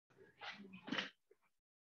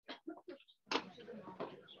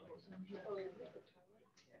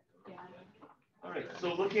All right,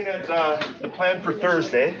 so looking at the plan for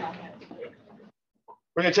Thursday,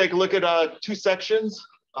 we're going to take a look at 2 sections.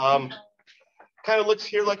 Kind of looks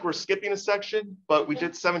here like we're skipping a section, but we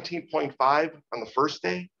did 17.5 on the first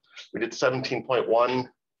day. We did 17.1,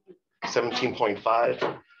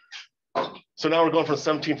 17.5. So now we're going from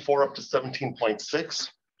 17.4 up to 17.6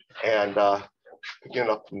 and picking it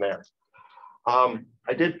up from there. I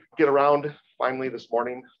did get around finally this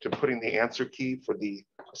morning to putting the answer key for the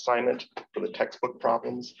assignment for the textbook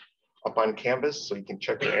problems up on Canvas, so you can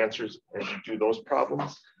check your answers as you do those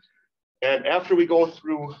problems. And after we go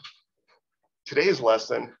through today's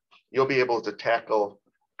lesson, you'll be able to tackle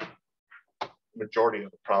the majority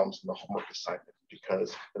of the problems in the homework assignment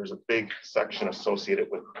because there's a big section associated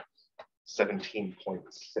with 17.6.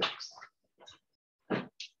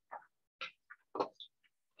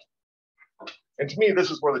 And to me, this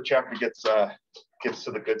is where the chapter gets to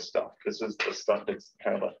the good stuff. This is the stuff that's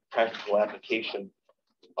kind of a practical application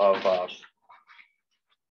of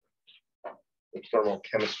the thermal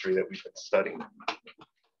chemistry that we've been studying.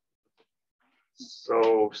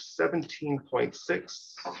 So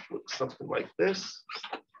 17.6 looks something like this.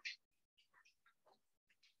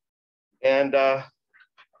 And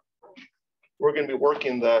we're going to be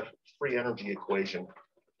working the free energy equation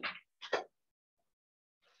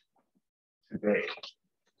today.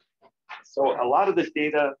 So a lot of the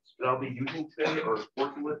data that I'll be using today or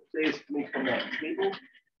working with today is coming from that table.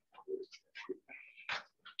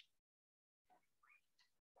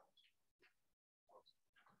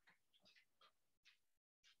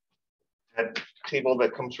 That table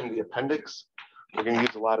that comes from the appendix, we're going to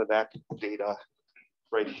use a lot of that data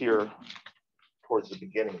right here towards the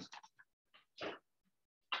beginning.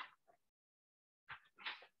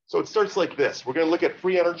 So it starts like this. We're going to look at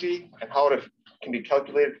free energy and how it can be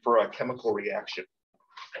calculated for a chemical reaction.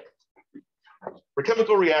 For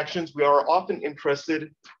chemical reactions, we are often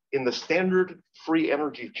interested in the standard free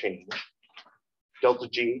energy change, delta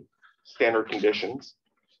G, standard conditions.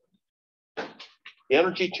 The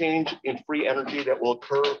energy change in free energy that will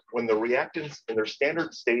occur when the reactants in their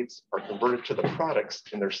standard states are converted to the products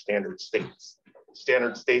in their standard states.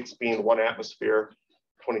 Standard states being 1 atmosphere,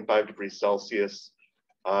 25 degrees Celsius,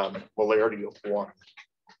 molarity of 1.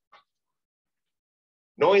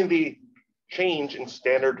 Knowing the change in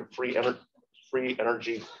standard free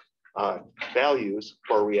energy values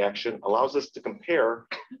for a reaction allows us to compare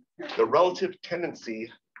the relative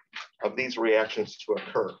tendency of these reactions to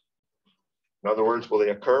occur. In other words, will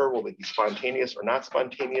they occur? Will they be spontaneous or not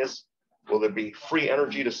spontaneous? Will there be free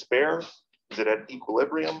energy to spare? Is it at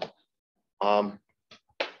equilibrium? All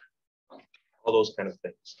those kind of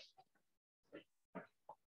things.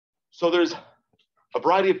 So there's a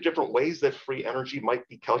variety of different ways that free energy might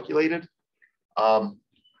be calculated. So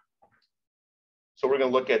we're going to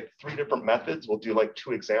look at 3 different methods. We'll do like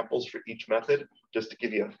 2 examples for each method, just to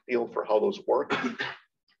give you a feel for how those work.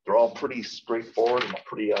 They're all pretty straightforward and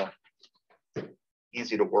pretty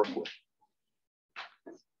easy to work with.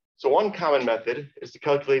 So one common method is to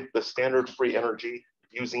calculate the standard free energy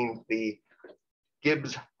using the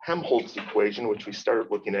Gibbs-Helmholtz equation, which we started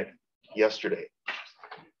looking at yesterday.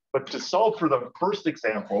 But to solve for the first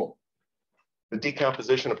example, the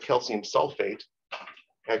decomposition of calcium sulfate,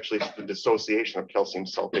 actually the dissociation of calcium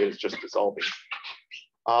sulfate is just dissolving.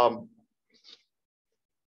 In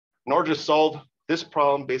order to solve this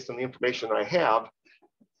problem based on the information I have,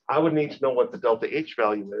 I would need to know what the delta H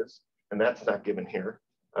value is, and that's not given here.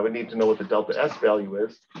 I would need to know what the delta S value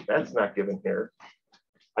is. That's not given here.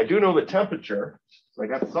 I do know the temperature, so I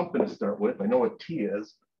got something to start with. I know what T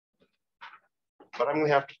is, but I'm going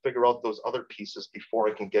to have to figure out those other pieces before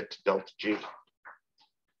I can get to delta G.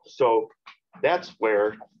 So that's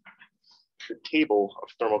where the table of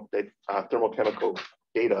thermochemical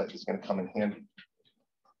data is going to come in handy.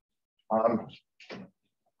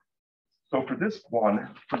 So for this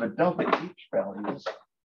one, for the delta H values,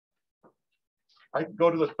 I can go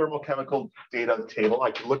to the thermochemical data table.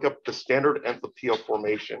 I can look up the standard enthalpy of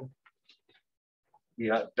formation,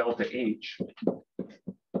 delta H,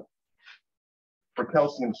 for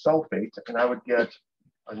calcium sulfate, and I would get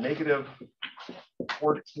a negative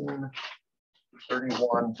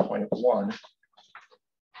 1431.1.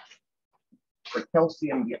 For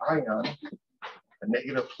calcium, the ion, a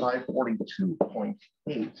negative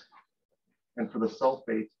 542.8. And for the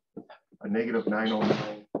sulfate, a negative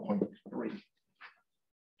 909.3.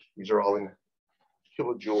 These are all in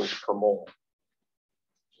kilojoules per mole.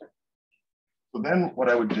 So then what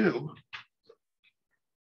I would do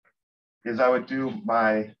is I would do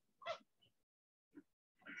my,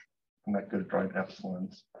 I'm not good at drawing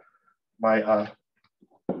epsilons, my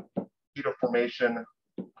heat of formation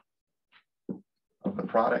of the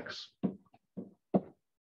products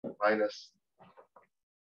minus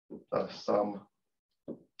the sum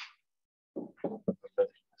of the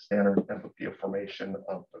standard enthalpy of formation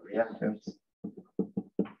of the reactants.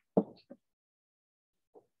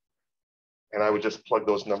 And I would just plug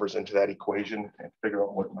those numbers into that equation and figure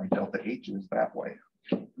out what my delta H is that way.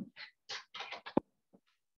 So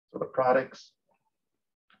the products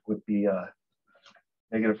would be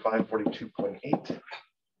negative 542.8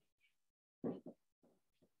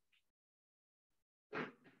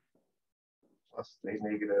 plus a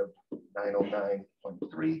negative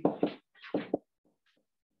 909.3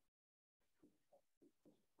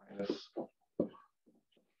 minus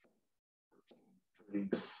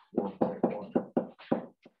 34.1.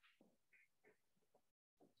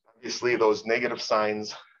 Obviously, those negative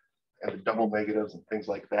signs and the double negatives and things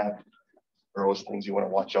like that are always things you want to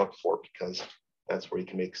watch out for, because that's where you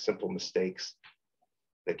can make simple mistakes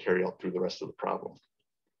that carry out through the rest of the problem.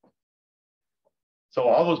 So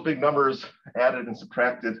all those big numbers added and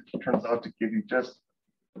subtracted turns out to give you just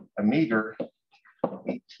a meager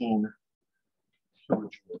 18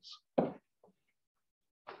 kilojoules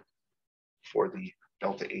for the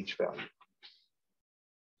delta H value,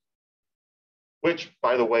 which,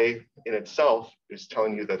 by the way, in itself is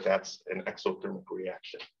telling you that that's an exothermic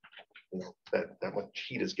reaction. You know, that much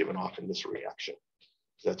heat is given off in this reaction.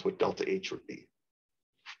 So that's what delta H would be.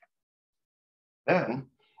 Then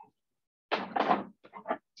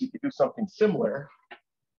you could do something similar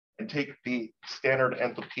and take the standard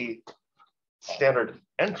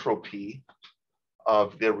entropy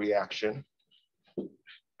of the reaction.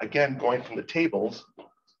 Again, going from the tables,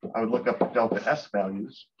 I would look up the delta S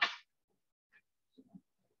values.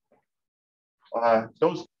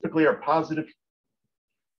 Those typically are positive.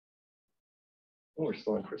 Oh, we're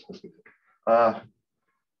still in Christmas music.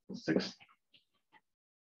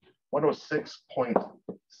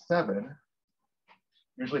 106.7,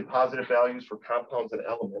 usually positive values for compounds and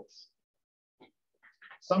elements.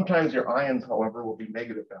 Sometimes your ions, however, will be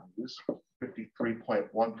negative values,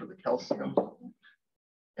 53.1 for the calcium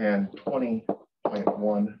and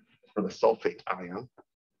 20.1 for the sulfate ion.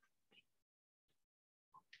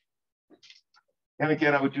 And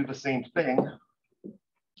again, I would do the same thing.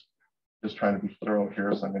 Just trying to be thorough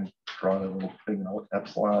here, so I'm going to draw a little thing out,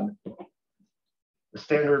 epsilon. The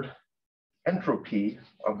standard entropy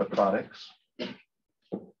of the products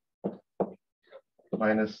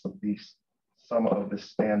minus the sum of the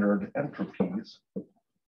standard entropies of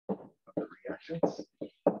the reactions.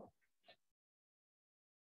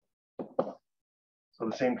 So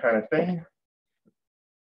the same kind of thing.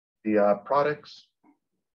 The products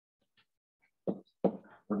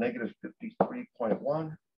were negative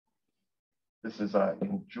 53.1. This is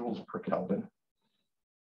in joules per Kelvin,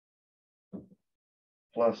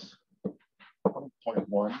 plus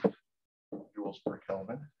 1.1 joules per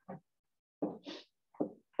Kelvin,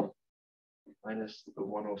 minus the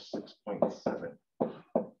 106.7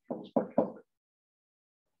 joules per Kelvin,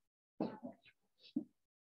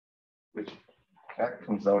 which that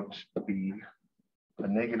comes out to be a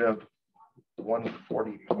negative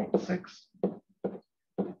 140.6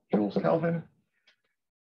 joules Kelvin.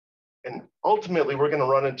 And ultimately, we're going to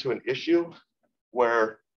run into an issue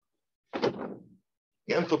where the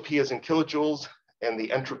enthalpy is in kilojoules and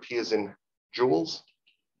the entropy is in joules.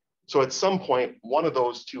 So at some point, one of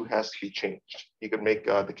those two has to be changed. You can make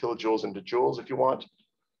the kilojoules into joules if you want.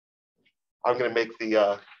 I'm going to make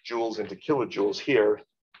the joules into kilojoules here,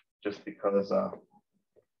 just because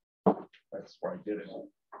that's where I did it.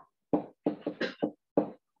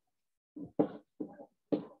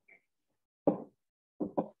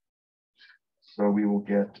 So we will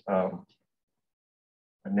get a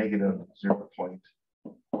negative 0.1406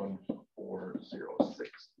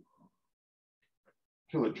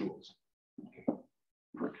 kilojoules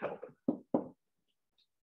per Kelvin.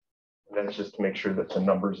 And that's just to make sure that the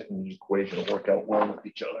numbers in the equation work out well with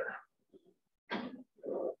each other.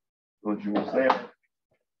 Kilojoules there.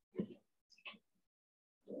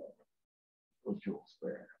 Kilojoules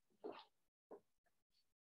there.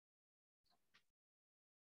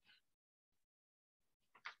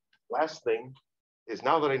 Last thing is,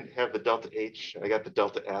 now that I have the delta H and I got the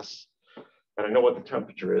delta S, and I know what the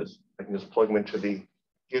temperature is, I can just plug them into the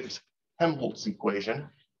Gibbs-Helmholtz equation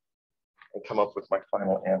and come up with my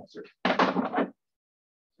final answer.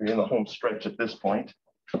 We're in the home stretch at this point.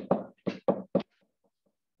 So in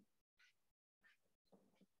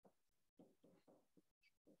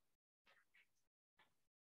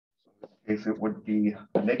this case, it would be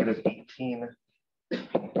a negative 18.0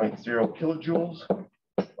 kilojoules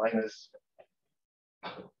minus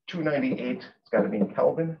 298, it's got to be in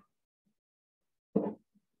Kelvin,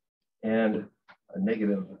 and a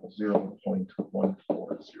negative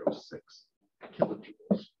 0.1406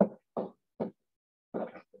 kilojoules.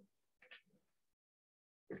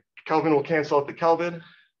 Kelvin will cancel out the Kelvin.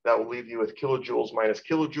 That will leave you with kilojoules minus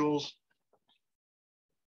kilojoules,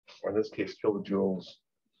 or in this case, kilojoules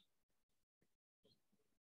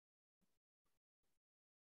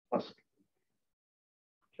plus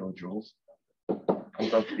kilojoules.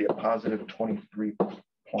 Comes out to be a positive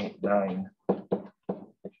 23.9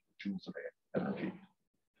 joules of energy.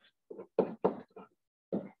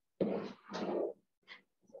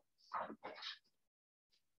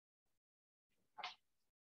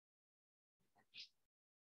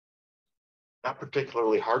 Not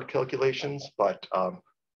particularly hard calculations, but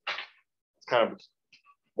it's kind of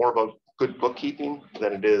more about good bookkeeping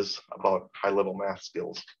than it is about high-level math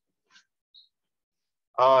skills.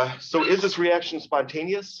 So is this reaction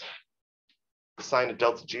spontaneous? The sign of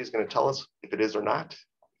delta G is going to tell us if it is or not.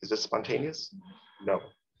 Is this spontaneous? No.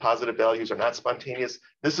 Positive values are not spontaneous.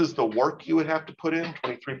 This is the work you would have to put in,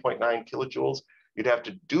 23.9 kilojoules. You'd have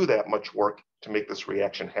to do that much work to make this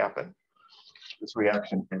reaction happen. This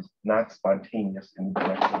reaction is not spontaneous in the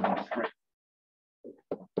direction of the string.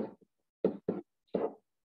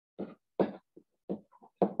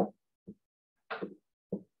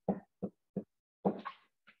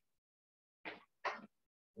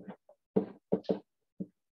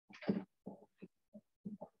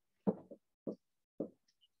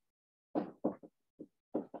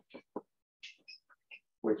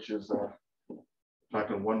 Which is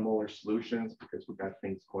talking 1 molar solutions because we've got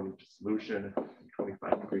things going into solution at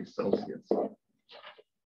 25 degrees Celsius.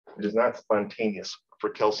 It is not spontaneous for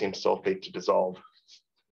calcium sulfate to dissolve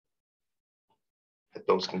at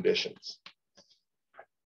those conditions.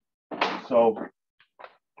 So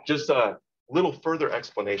just a little further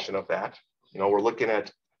explanation of that. You know, we're looking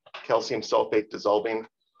at calcium sulfate dissolving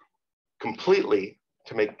completely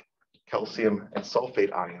to make calcium and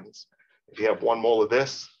sulfate ions. If you have 1 mole of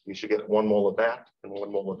this, you should get 1 mole of that and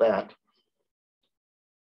 1 mole of that.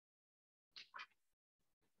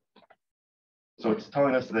 So it's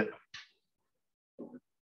telling us that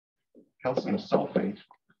calcium sulfate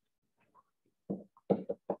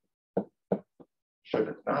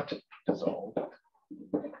should not dissolve.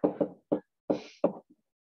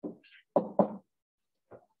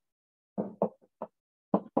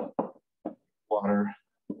 Water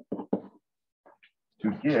to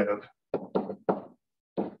give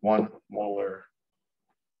 1 molar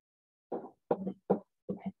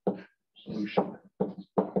solution.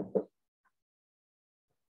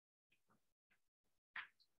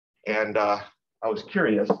 And I was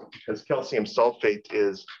curious because calcium sulfate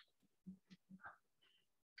is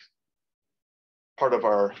part of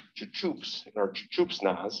our chuchups, in our chuchups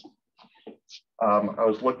NAS. I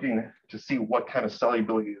was looking to see what kind of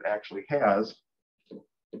solubility it actually has. In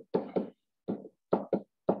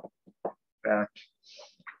fact,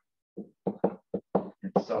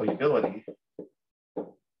 its solubility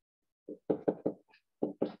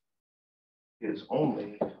is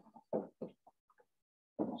only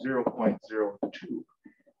 0.02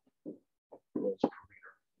 moles per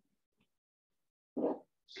liter.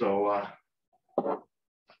 So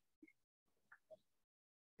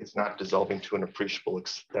it's not dissolving to an appreciable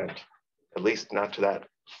extent, at least not to that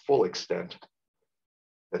full extent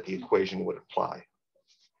that the equation would apply.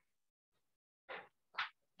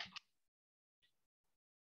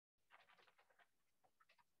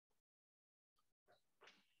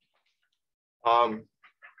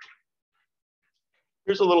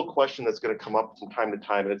 Here's a little question that's going to come up from time to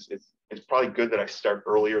time. It's probably good that I start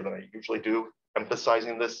earlier than I usually do,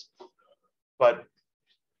 emphasizing this. But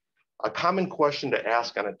a common question to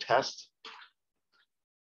ask on a test,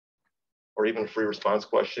 or even a free response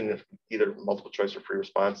question, either multiple choice or free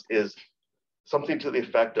response, is something to the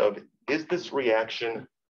effect of, is this reaction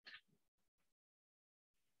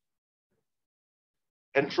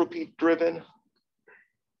entropy driven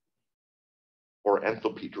or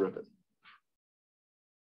enthalpy driven?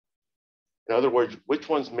 In other words, which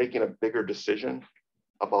one's making a bigger decision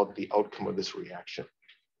about the outcome of this reaction?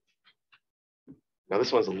 Now,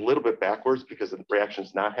 this one's a little bit backwards because the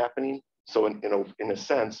reaction's not happening. So in a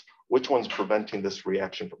sense, which one's preventing this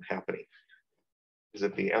reaction from happening? Is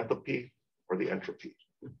it the enthalpy or the entropy?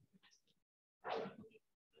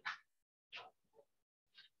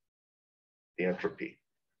 The entropy.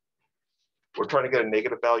 We're trying to get a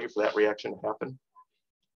negative value for that reaction to happen.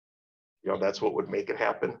 You know, that's what would make it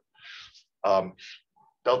happen.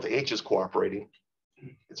 Delta H is cooperating.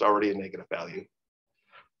 It's already a negative value.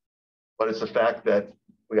 But it's the fact that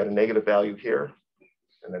we got a negative value here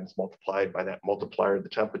and then it's multiplied by that multiplier of the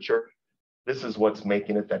temperature. This is what's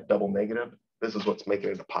making it that double negative. This is what's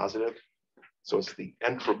making it a positive. So it's the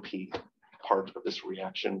entropy part of this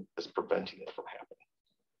reaction that's preventing it from happening.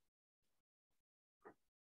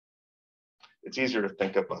 It's easier to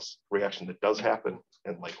think of a reaction that does happen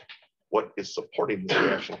and like what is supporting this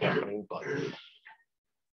reaction happening, but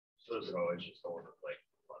so is it always just the one with like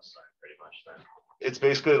plus sign pretty much then? It's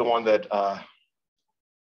basically the one that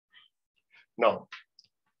no,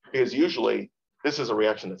 because usually this is a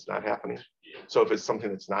reaction that's not happening. Yeah. So if it's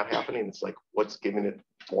something that's not happening, it's like what's giving it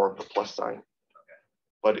more of the plus sign. Okay.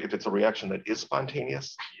 But if it's a reaction that is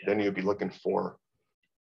spontaneous, then you'd be looking for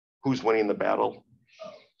who's winning the battle,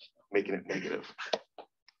 making it negative.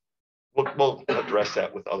 We'll address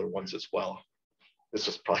that with other ones as well. This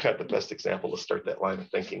is probably not the best example to start that line of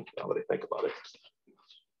thinking now that I think about it.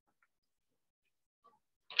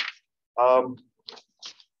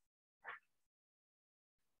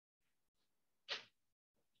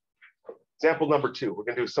 Example number 2, we're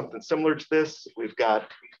going to do something similar to this. We've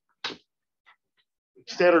got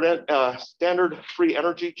standard free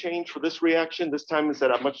energy change for this reaction. This time is at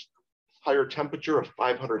a much higher temperature of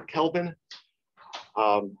 500 Kelvin.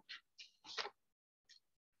 I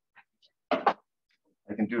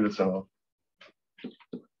can do this in a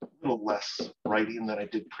little less writing than I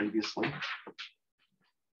did previously.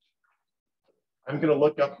 I'm going to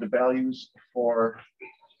look up the values for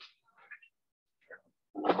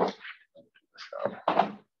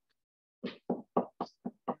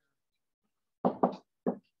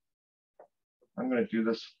I'm going to do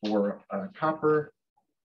this for copper.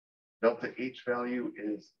 Delta H value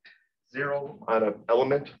is 0 on an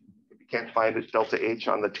element. If you can't find it, delta H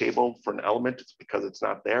on the table for an element, it's because it's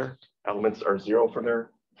not there. Elements are 0 for their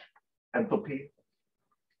enthalpy.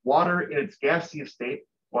 Water in its gaseous state,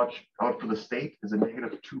 watch out for the state, is a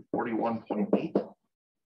negative 241.8.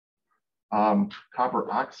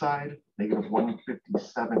 Copper oxide, negative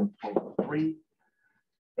 157.3.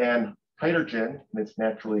 And hydrogen in its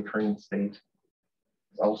naturally occurring state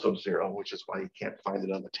is also 0, which is why you can't find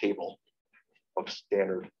it on the table of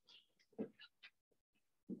standard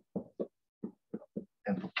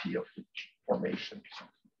enthalpy of formation.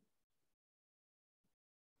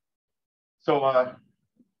 So I'm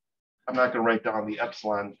not going to write down the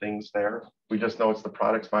epsilon things there. We just know it's the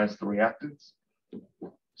products minus the reactants.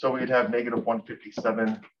 So we'd have negative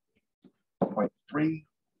 157.3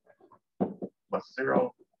 plus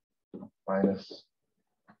 0 minus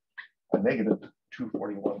a negative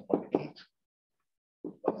 241.8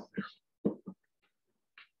 plus 0.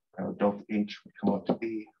 And delta H would come out to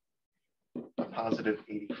be a positive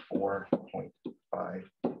 84.5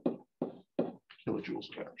 kilojoules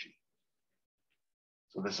of energy.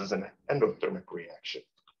 So this is an endothermic reaction.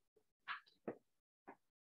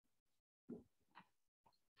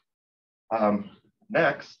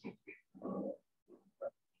 Next,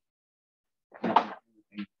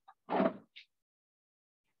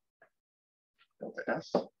 delta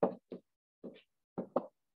S.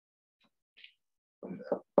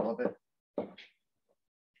 Love it.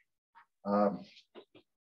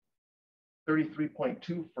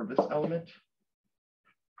 33.2 for this element.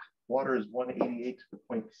 Water is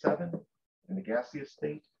 188.7 in the gaseous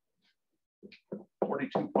state.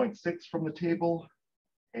 42.6 from the table.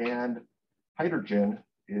 And hydrogen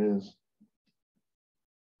is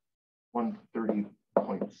 130.6.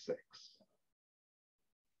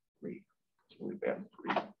 3. It's really bad.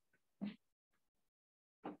 3.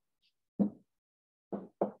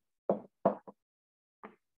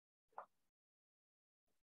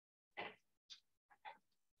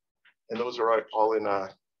 And those are all in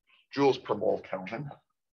joules per mole Kelvin.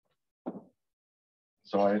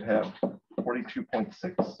 So I'd have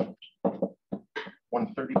 42.6,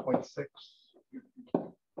 130.6,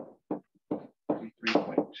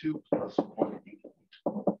 33.2 plus 180.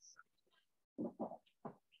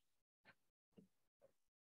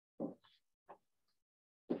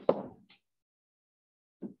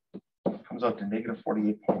 Comes out to negative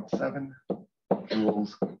 48.7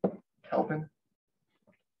 joules Kelvin.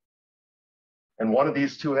 And one of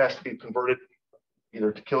these two has to be converted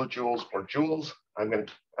either to kilojoules or joules. I'm going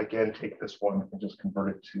to, again, take this one and just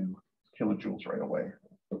convert it to kilojoules right away.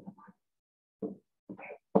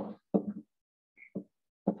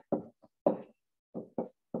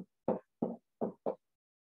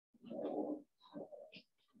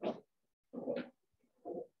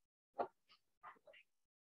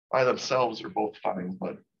 By themselves are both fine,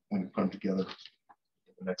 but when you put them together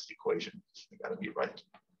in the next equation, they got to be right.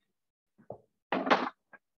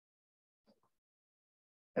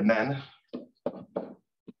 And then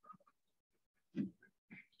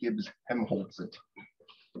Gibbs Helmholtz it.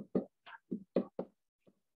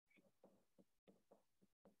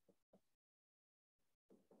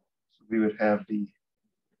 have the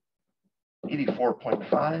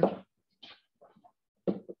 84.5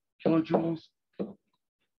 kilojoules,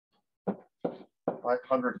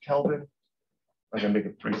 500 Kelvin. I'm going to make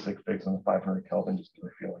it 3 sig figs on the 500 Kelvin just because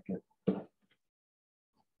I feel like it.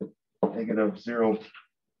 Negative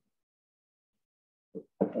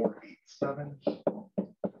 0.487.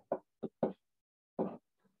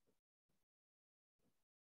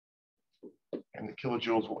 And the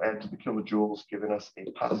kilojoules will add to the kilojoules, giving us a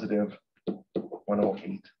positive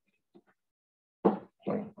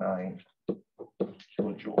 108.9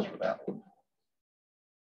 kilojoules for that one.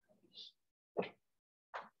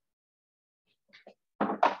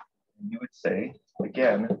 And you would say,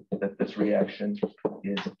 again, that this reaction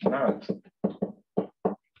is not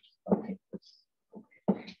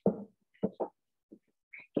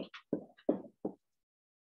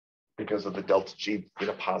because of the delta G in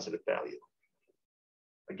a positive value.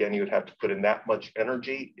 Again, you would have to put in that much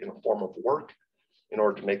energy in a form of work in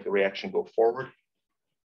order to make the reaction go forward.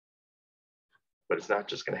 But it's not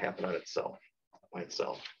just going to happen on itself, by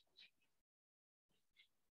itself.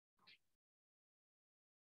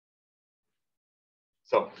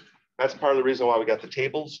 So that's part of the reason why we got the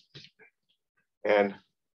tables. And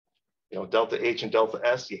delta H and delta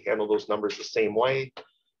S, you handle those numbers the same way.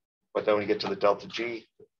 But then when you get to the delta G,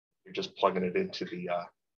 you're just plugging it into the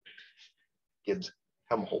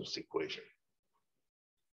Gibbs-Helmholtz equation.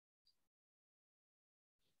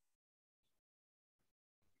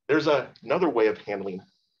 There's another way of handling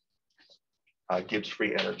Gibbs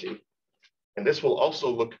free energy. And this will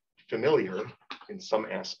also look familiar in some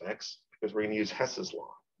aspects because we're going to use Hess's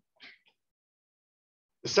law.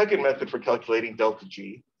 The second method for calculating delta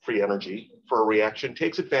G, free energy, for a reaction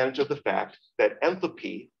takes advantage of the fact that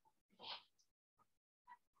enthalpy,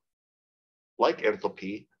 like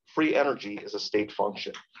enthalpy, free energy is a state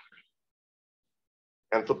function.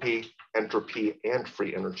 Enthalpy, entropy, and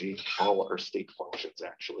free energy all are state functions,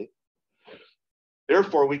 actually.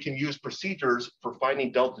 Therefore, we can use procedures for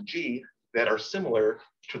finding delta G that are similar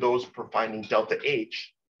to those for finding delta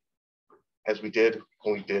H, as we did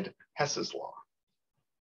when we did Hess's law.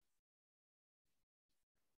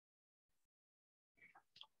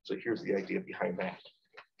 So here's the idea behind that.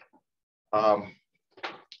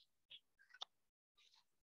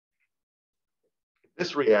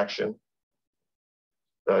 This reaction,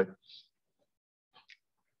 the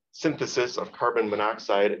synthesis of carbon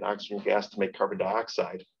monoxide and oxygen gas to make carbon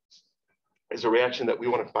dioxide, is a reaction that we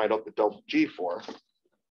want to find out the delta G for.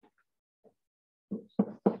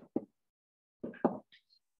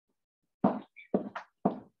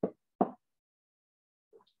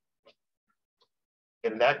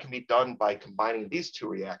 And that can be done by combining these two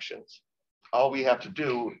reactions. All we have to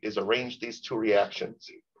do is arrange these two reactions,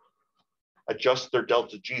 adjust their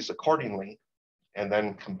delta G's accordingly, and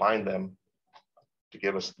then combine them to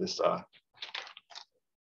give us this other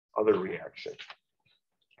reaction.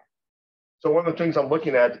 So one of the things I'm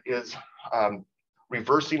looking at is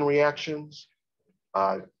reversing reactions,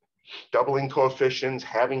 doubling coefficients,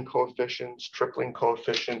 having coefficients, tripling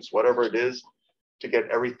coefficients, whatever it is, to get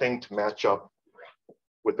everything to match up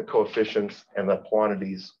with the coefficients and the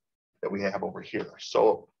quantities that we have over here.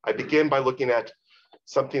 So I begin by looking at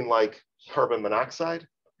something like carbon monoxide.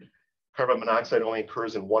 Carbon monoxide only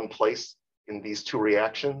occurs in one place in these two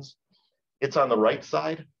reactions. It's on the right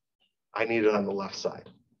side. I need it on the left side.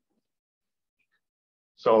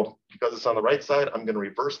 So because it's on the right side, I'm going to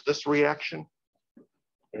reverse this reaction.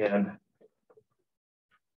 And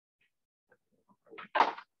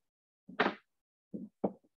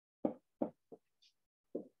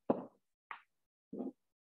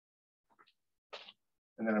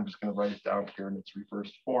then I'm just going to write it down here in its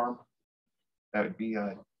reversed form. That would be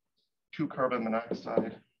 2 carbon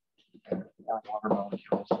monoxide and 4 water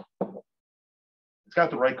molecules. It's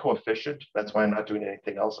got the right coefficient. That's why I'm not doing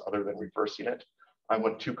anything else other than reversing it. I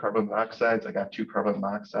want 2 carbon monoxides. I got 2 carbon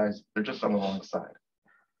monoxides. They're just on the wrong side.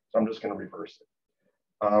 So I'm just going to reverse it.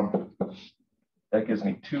 That gives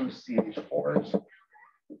me 2 CH4s,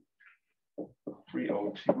 3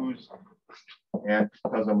 O2s. And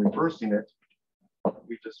because I'm reversing it,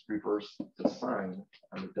 we just reverse the sign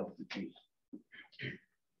on the delta G.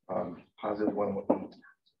 Positive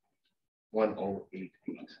 1088.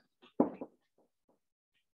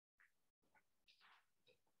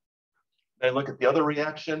 Then I look at the other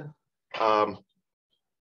reaction. I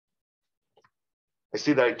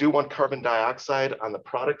see that I do want carbon dioxide on the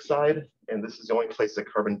product side, and this is the only place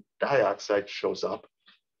that carbon dioxide shows up.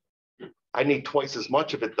 I need twice as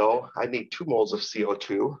much of it though. I need 2 moles of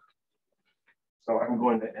CO2. So I'm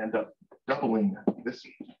going to end up doubling this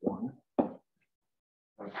one.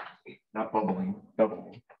 Not bubbling,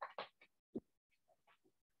 doubling.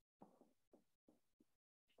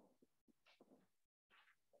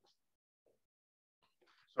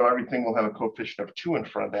 So everything will have a coefficient of 2 in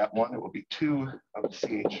front of that one. It will be 2 of the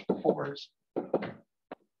CH4s,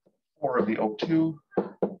 4 of the O2, 2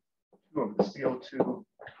 of the CO2,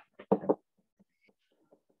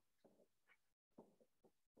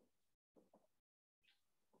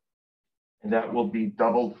 and that will be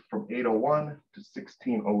doubled from 801 to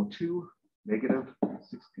 1602, negative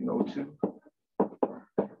 1602.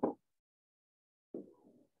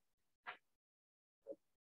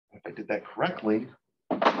 If I did that correctly,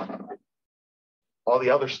 all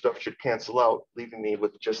the other stuff should cancel out, leaving me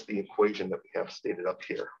with just the equation that we have stated up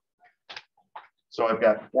here. So I've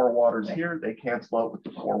got 4 waters here. They cancel out with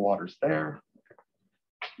the 4 waters there.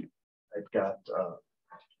 I've got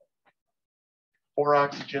 4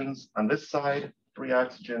 oxygens on this side, 3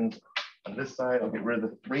 oxygens on this side. I'll get rid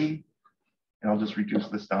of the 3, and I'll just reduce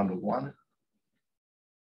this down to 1.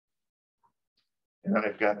 And then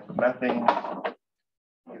I've got the methane. Get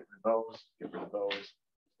rid of those, get rid of those.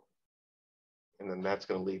 And then that's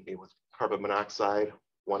going to leave me with carbon monoxide,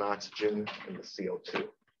 1 oxygen, and the CO2.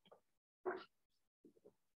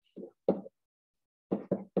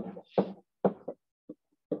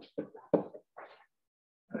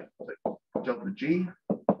 Delta G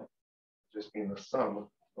just being the sum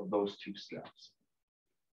of those 2 steps.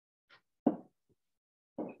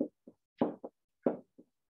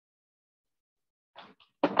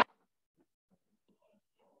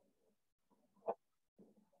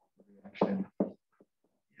 Reaction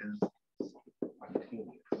is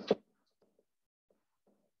spontaneous.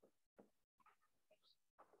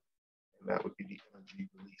 And that would be the energy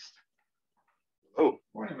released. Oh,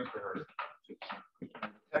 Morning, Mr. Hurd.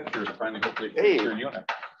 Texture is trying to hopefully fix hey, your unit.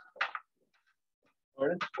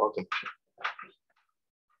 welcome.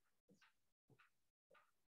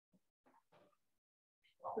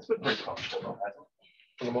 It's been very comfortable,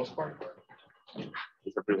 for the most part.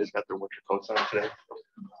 Everybody's got their winter coats on today.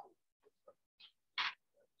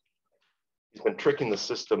 He's been tricking the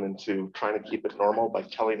system into trying to keep it normal by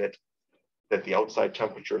telling it that the outside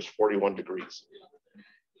temperature is 41 degrees,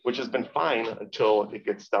 which has been fine until it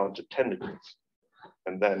gets down to 10 degrees.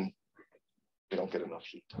 And then you don't get enough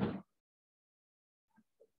heat.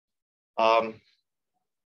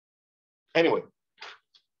 Anyway,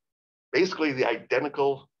 basically the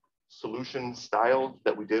identical solution style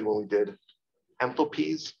that we did when we did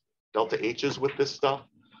enthalpies, delta H's with this stuff,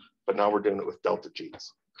 but now we're doing it with delta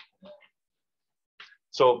G's.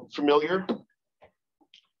 So familiar,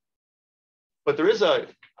 but there is an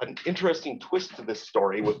interesting twist to this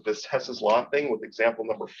story with this Hess's law thing with example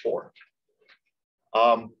number 4.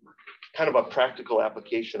 Kind of a practical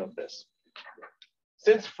application of this.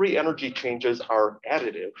 Since free energy changes are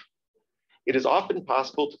additive, it is often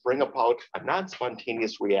possible to bring about a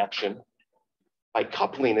non-spontaneous reaction by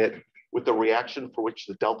coupling it with a reaction for which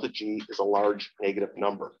the delta G is a large negative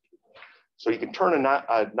number. So you can turn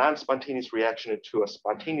a non-spontaneous reaction into a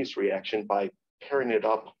spontaneous reaction by pairing it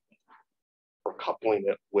up or coupling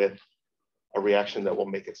it with a reaction that will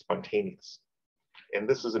make it spontaneous. And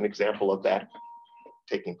this is an example of that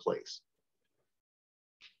taking place.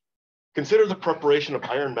 Consider the preparation of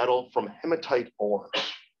iron metal from hematite ore.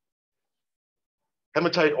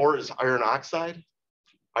 Hematite ore is iron oxide.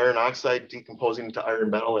 Iron oxide decomposing into iron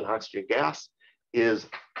metal and oxygen gas is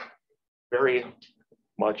very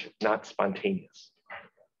much not spontaneous.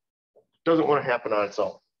 Doesn't want to happen on its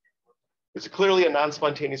own. It's clearly a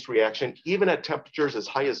non-spontaneous reaction. Even at temperatures as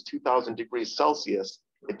high as 2000 degrees Celsius,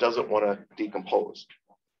 it doesn't want to decompose.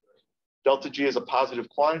 Delta G is a positive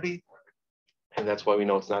quantity, and that's why we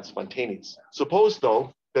know it's not spontaneous. Suppose,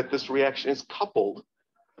 though, that this reaction is coupled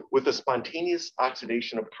with a spontaneous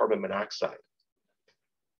oxidation of carbon monoxide.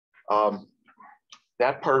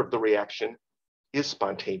 That part of the reaction is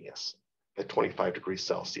spontaneous at 25 degrees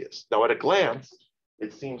Celsius. Now, at a glance,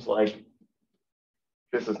 it seems like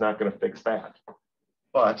this is not going to fix that.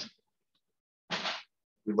 But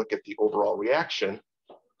we look at the overall reaction,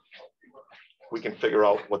 we can figure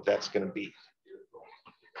out what that's going to be.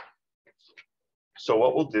 So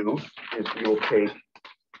what we'll do is we will take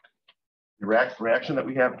the reaction that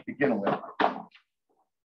we have to begin with,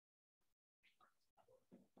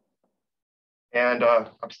 and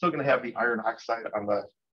I'm still going to have the iron oxide on the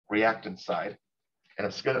reactant side, and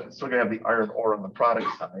it's still going to have the iron ore on the product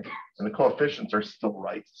side, and the coefficients are still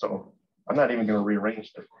right. So I'm not even going to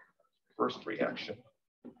rearrange the first reaction.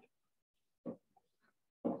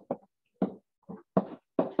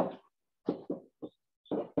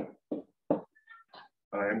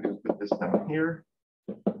 I'm going to put this down here.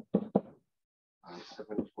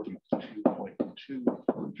 742.2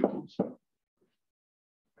 joules.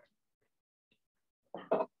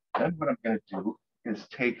 Then what I'm going to do is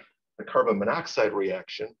take the carbon monoxide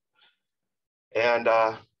reaction. And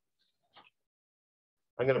I'm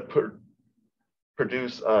going to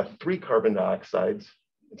produce 3 carbon dioxides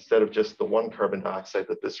instead of just the 1 carbon dioxide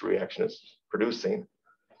that this reaction is producing.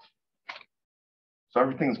 So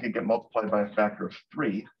everything's going to get multiplied by a factor of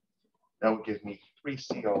 3. That would give me 3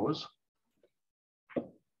 COs.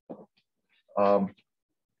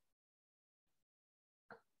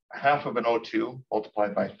 Half of an O2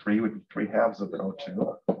 multiplied by 3 would be 3/2 of an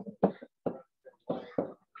O2.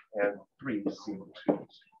 And 3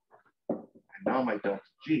 CO2s. And now my delta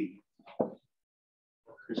G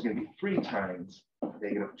is going to be 3 times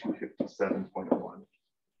negative 257.1.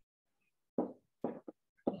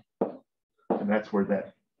 And that's where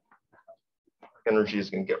that energy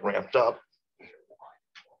is going to get ramped up.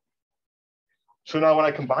 So now when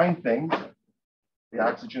I combine things, the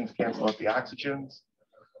oxygens cancel out the oxygens.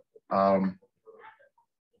 And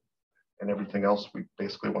everything else we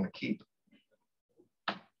basically want to keep.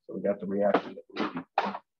 So we got the reaction that we need.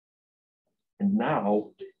 And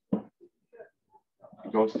now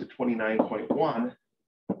it goes to 29.1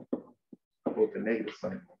 with the negative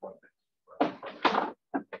sign.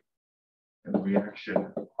 And the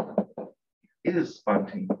reaction is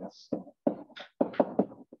spontaneous.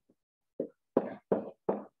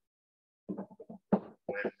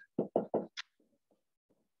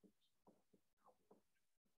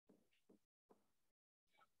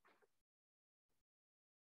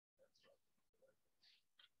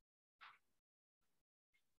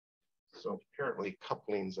 So apparently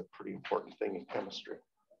coupling is a pretty important thing in chemistry.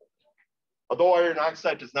 Although iron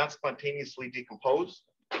oxide does not spontaneously decompose,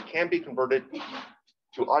 it can be converted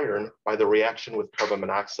to iron by the reaction with carbon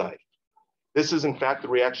monoxide. This is in fact the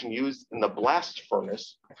reaction used in the blast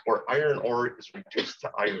furnace where iron ore is reduced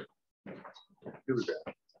to iron.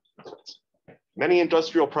 Many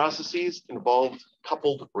industrial processes involve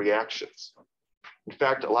coupled reactions. In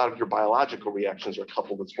fact, a lot of your biological reactions are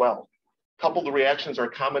coupled as well. Coupled reactions are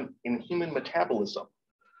common in human metabolism.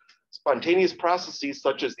 Spontaneous processes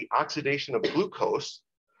such as the oxidation of glucose,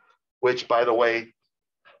 which by the way,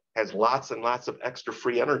 has lots and lots of extra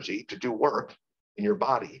free energy to do work in your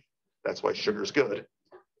body. That's why sugar is good.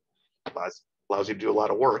 Allows you to do a lot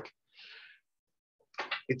of work.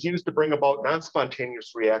 It's used to bring about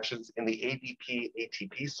non-spontaneous reactions in the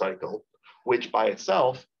ADP-ATP cycle, which by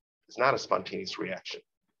itself is not a spontaneous reaction.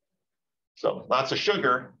 So lots of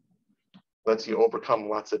sugar lets you overcome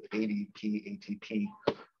lots of ADP, ATP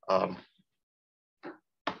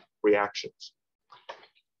reactions.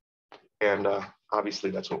 And obviously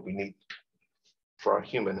that's what we need for our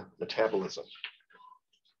human metabolism.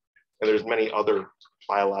 And there's many other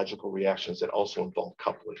biological reactions that also involve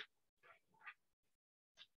coupling.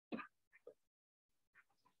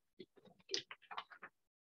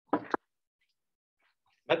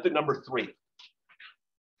 Method number 3.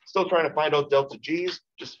 Still trying to find out delta G's,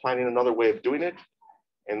 just finding another way of doing it.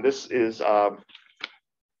 And this is often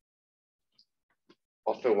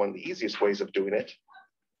one of the easiest ways of doing it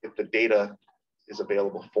if the data is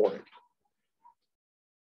available for it.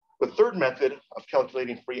 The third method of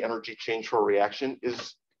calculating free energy change for a reaction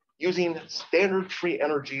is using standard free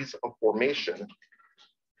energies of formation.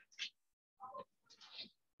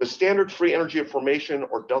 The standard free energy of formation,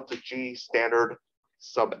 or delta G standard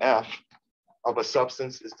sub F, of a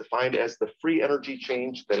substance is defined as the free energy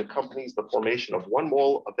change that accompanies the formation of 1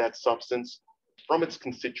 mole of that substance from its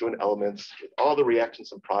constituent elements with all the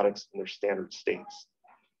reactants and products in their standard states.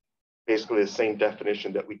 Basically the same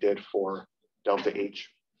definition that we did for delta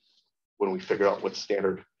H when we figured out what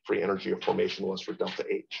standard free energy of formation was for delta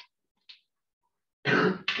H.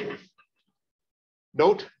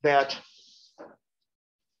 Note that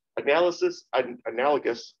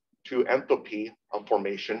analogous to enthalpy of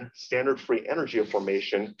formation, standard free energy of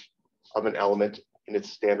formation of an element in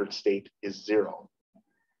its standard state is 0.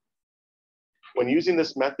 When using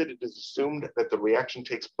this method, it is assumed that the reaction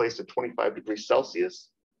takes place at 25 degrees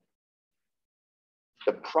Celsius.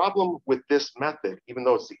 The problem with this method, even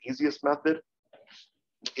though it's the easiest method,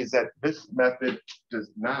 is that this method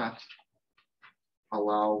does not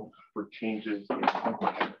allow for changes in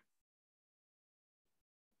temperature.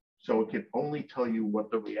 So it can only tell you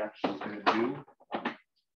what the reaction is going to do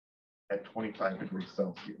at 25 degrees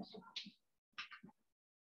Celsius.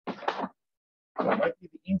 That might be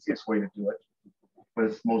the easiest way to do it, but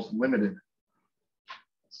it's the most limited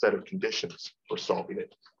set of conditions for solving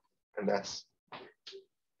it. And that's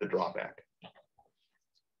the drawback.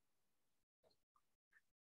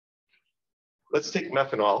 Let's take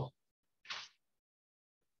methanol.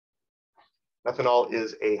 Methanol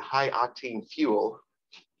is a high octane fuel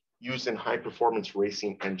used in high performance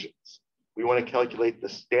racing engines. we want to calculate the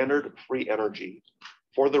standard free energy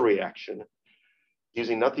for the reaction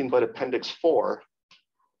using nothing but appendix 4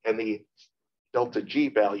 and the delta G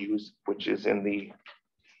values, which is in the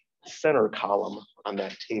center column on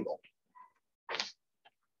that table.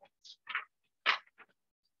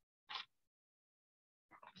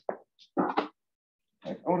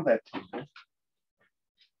 Go to that table.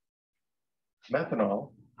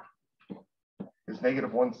 Methanol is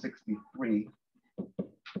negative 163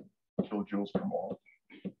 kilojoules per mole.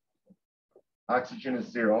 Oxygen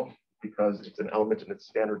is 0 because it's an element in its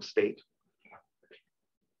standard state.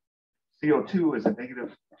 CO2 is a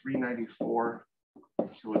negative 394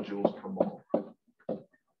 kilojoules per mole.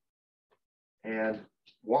 And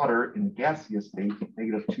water in the gaseous state,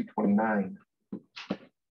 negative 229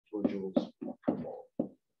 kilojoules per mole.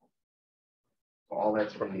 So all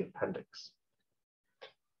that's from the appendix.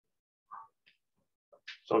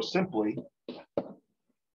 So simply,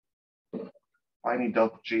 finding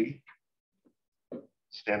delta G,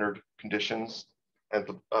 standard conditions, and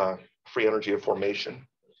the free energy of formation.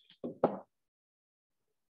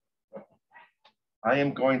 I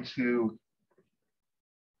am going to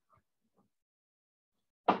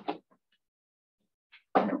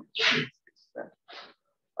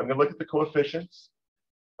look at the coefficients.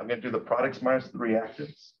 I'm going to do the products minus the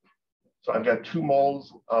reactants. So I've got 2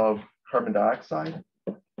 moles of carbon dioxide.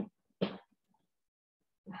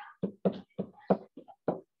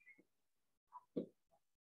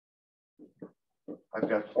 I've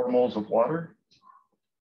got 4 moles of water.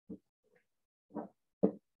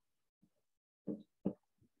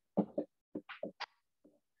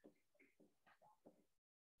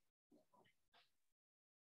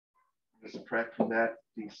 Subtract from that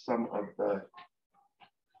the sum of the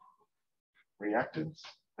reactants.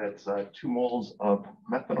 That's 2 moles of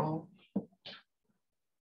methanol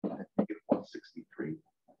at negative 163.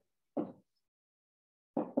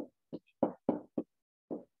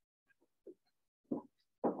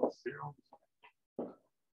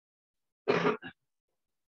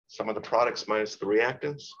 Sum of the products minus the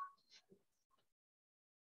reactants.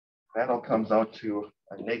 That all comes out to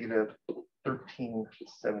a negative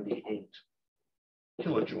 1378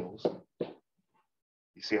 kilojoules.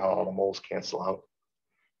 You see how all the moles cancel out.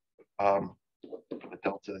 The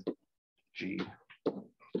delta G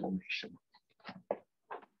formation.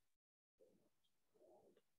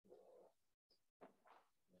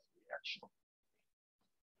 Reaction.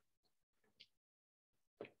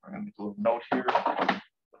 I'm going to make a little note here.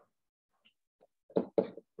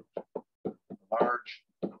 Large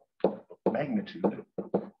magnitude.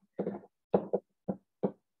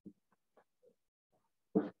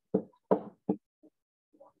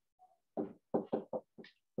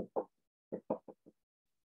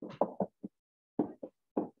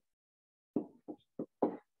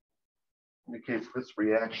 Indicates this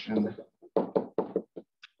reaction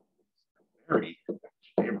very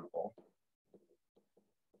favorable.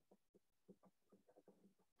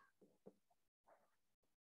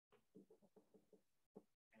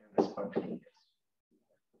 And spontaneous.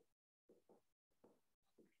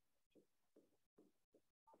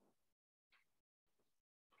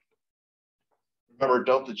 Remember,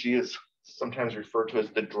 delta G is sometimes referred to as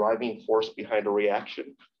the driving force behind a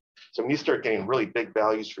reaction. So when you start getting really big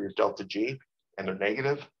values for your delta G and they're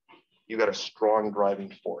negative, you got a strong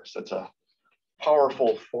driving force. That's a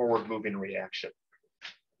powerful forward-moving reaction,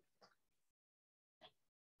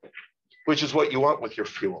 which is what you want with your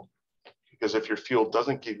fuel. Because if your fuel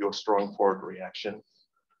doesn't give you a strong forward reaction,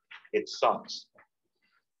 it sucks.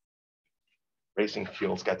 Racing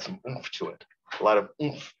fuel's got some oomph to it, a lot of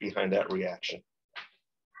oomph behind that reaction.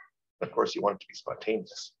 Of course, you want it to be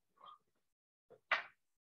spontaneous.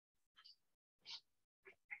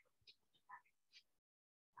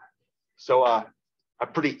 So a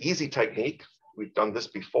pretty easy technique, we've done this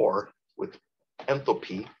before with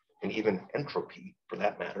enthalpy and even entropy for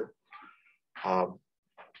that matter.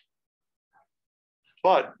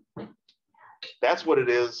 But that's what it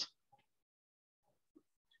is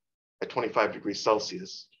at 25 degrees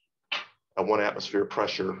Celsius at 1 atmosphere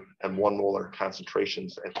pressure and 1 molar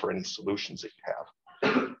concentrations and for any solutions that you have.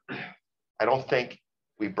 I don't think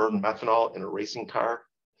we burn methanol in a racing car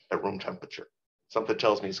at room temperature. Something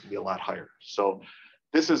tells me it's gonna be a lot higher. So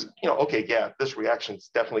this is, okay, yeah, this reaction's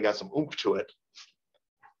definitely got some oomph to it.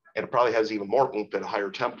 And it probably has even more oomph at a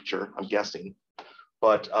higher temperature, I'm guessing.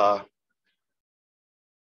 But if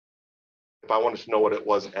I wanted to know what it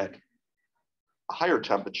was at a higher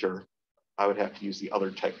temperature, I would have to use the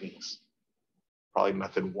other techniques. Probably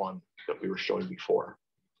method 1 that we were showing before.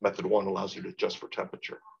 Method 1 allows you to adjust for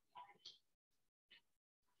temperature.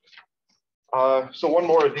 So one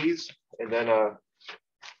more of these, And then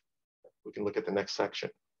we can look at the next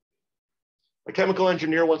section. A chemical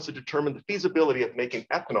engineer wants to determine the feasibility of making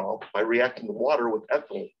ethanol by reacting the water with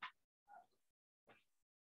ethylene.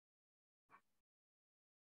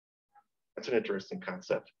 That's an interesting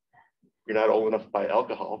concept. You're not old enough to buy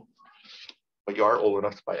alcohol, but you are old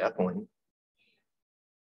enough to buy ethylene.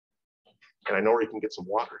 And I know where you can get some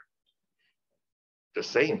water.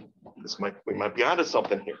 Just saying, we might be onto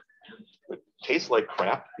something here. It tastes like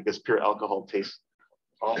crap because pure alcohol tastes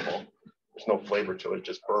awful. There's no flavor to it, it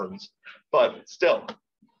just burns. But still, you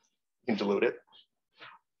can dilute it.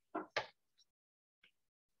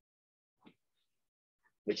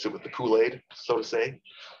 Mix it with the Kool-Aid, so to say.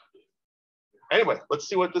 Anyway, let's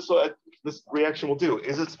see what this reaction will do.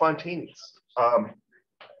 Is it spontaneous?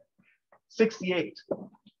 68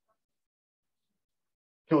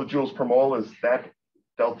 kilojoules per mole is that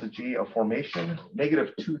delta G of formation,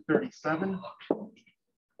 negative 237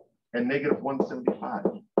 and negative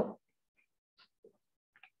 175.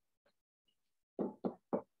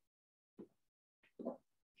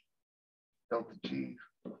 Delta G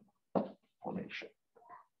formation.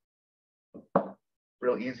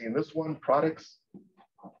 Real easy in this one, products,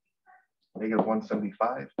 negative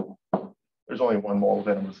 175. There's only one mole of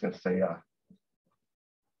it. I'm just going to say,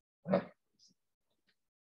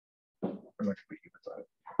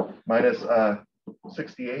 minus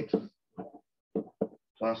 68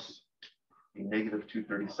 plus the negative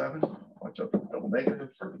 237. Watch out for the double negative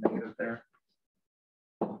for the negative there.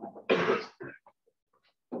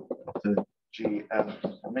 The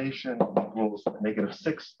GF formation equals negative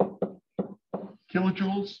 6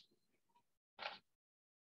 kilojoules.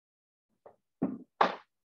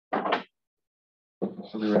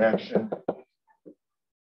 So the reaction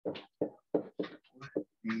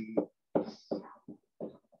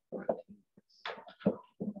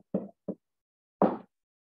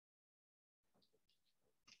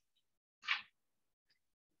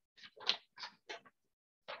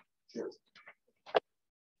cheers.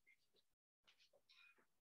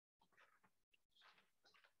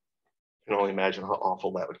 I can only imagine how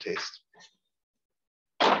awful that would taste.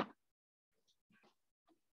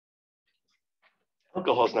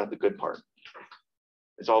 Alcohol is not the good part.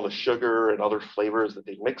 It's all the sugar and other flavors that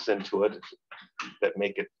they mix into it that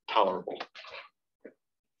make it tolerable.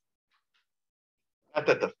 Not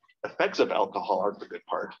that the effects of alcohol aren't the good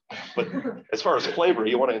part, but as far as flavor,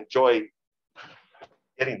 you want to enjoy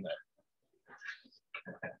getting there.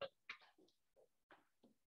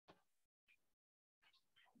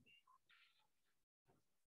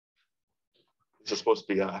 This is supposed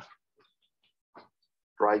to be a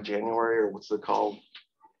dry January, or what's it called?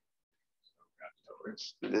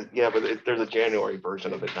 Yeah, but there's a January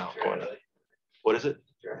version of it now. What is it?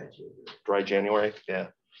 Dry January. Yeah.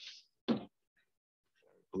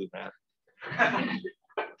 Believe that. I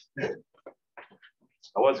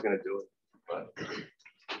was going to do it, but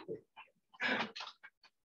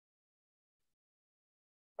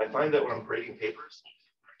I find that when I'm grading papers,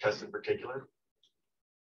 tests in particular,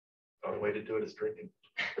 the only way to do it is drinking.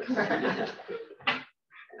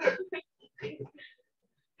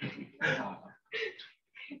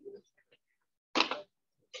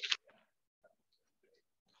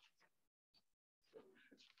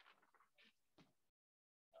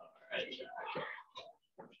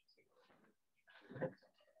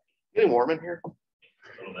 Getting warm in here? A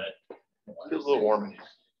little bit. Feels a little warm in here.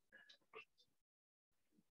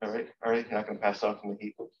 All right, you're not going to pass out from the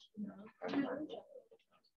heat.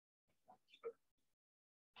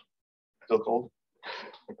 Still cold?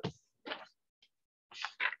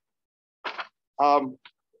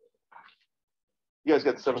 You guys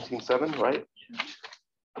got 17.7, right?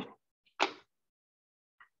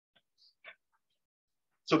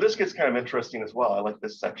 So this gets kind of interesting as well. I like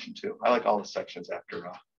this section too. I like all the sections after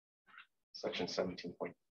section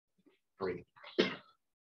 17.3.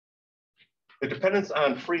 The dependence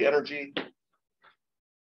on free energy,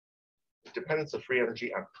 dependence of free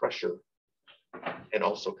energy on pressure and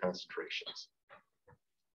also concentrations.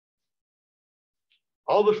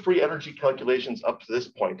 All the free energy calculations up to this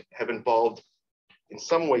point have involved, in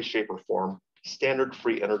some way, shape, or form, standard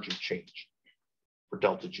free energy change for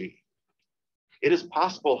delta G. It is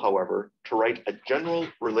possible, however, to write a general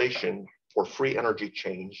relation for free energy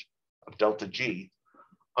change of delta G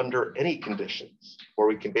under any conditions, where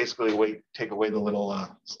we can basically take away the little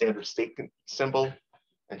standard state symbol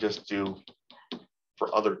and just do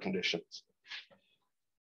for other conditions.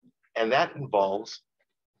 And that involves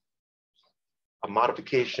a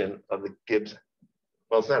modification of the Gibbs,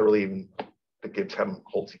 well, it's not really even the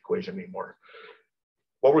Gibbs-Helmholtz equation anymore.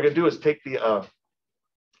 What we're going to do is take the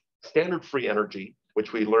standard free energy,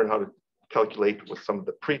 which we learned how to calculate with some of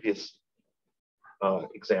the previous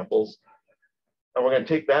examples. And we're going to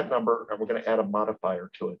take that number and we're going to add a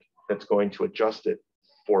modifier to it that's going to adjust it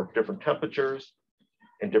for different temperatures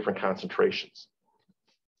and different concentrations.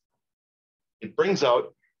 It brings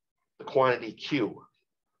out the quantity Q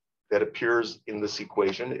that appears in this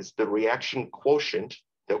equation. Is the reaction quotient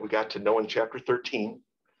that we got to know in chapter 13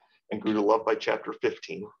 and grew to love by chapter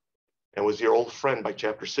 15 and was your old friend by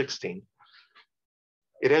chapter 16.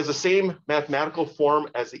 It has the same mathematical form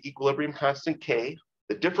as the equilibrium constant K.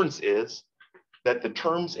 The difference is that the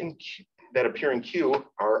terms in Q, that appear in Q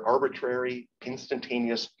are arbitrary,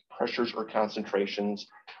 instantaneous pressures or concentrations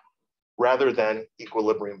rather than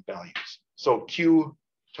equilibrium values. So Q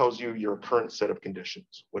tells you your current set of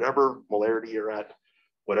conditions. Whatever molarity you're at,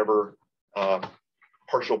 whatever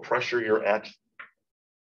partial pressure you're at,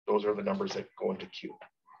 those are the numbers that go into Q.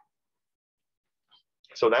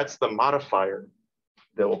 So that's the modifier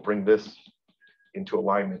that will bring this into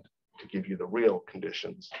alignment to give you the real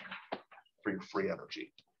conditions for your free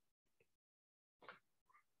energy.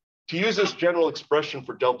 To use this general expression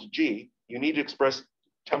for delta G, you need to express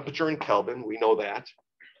temperature in Kelvin. We know that.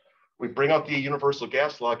 We bring out the universal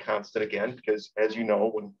gas law constant again, because as you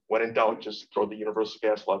know, when in doubt, just throw the universal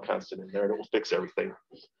gas law constant in there and it will fix everything.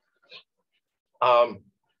 And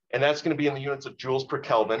that's going to be in the units of joules per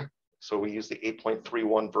Kelvin. So we use the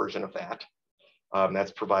 8.31 version of that.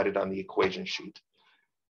 That's provided on the equation sheet.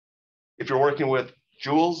 If you're working with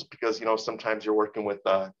joules, because sometimes you're working with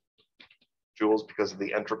joules because of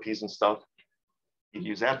the entropies and stuff, you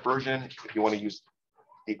use that version. If you want to use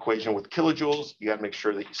the equation with kilojoules, you got to make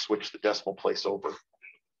sure that you switch the decimal place over.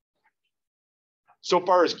 So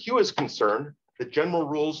far as Q is concerned, the general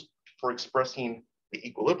rules for expressing the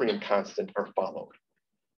equilibrium constant are followed.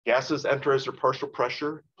 Gases enter as their partial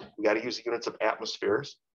pressure. We got to use the units of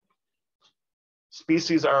atmospheres.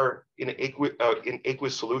 Species are in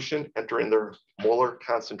aqueous solution, enter in their molar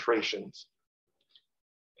concentrations.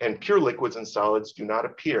 And pure liquids and solids do not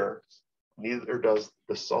appear, neither does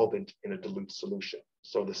the solvent in a dilute solution.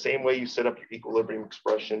 So the same way you set up your equilibrium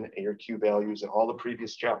expression and your Q values in all the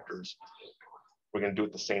previous chapters, we're going to do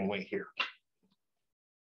it the same way here.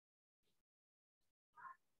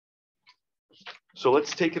 So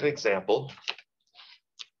let's take an example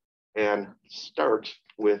and start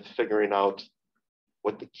with figuring out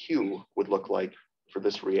what the Q would look like for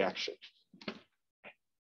this reaction.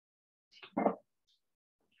 We're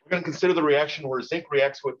going to consider the reaction where zinc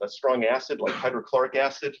reacts with a strong acid like hydrochloric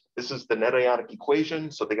acid. This is the net ionic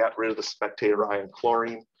equation. So they got rid of the spectator ion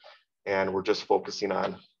chlorine, and we're just focusing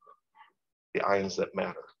on the ions that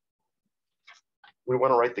matter. We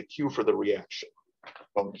want to write the Q for the reaction.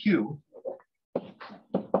 Well, Q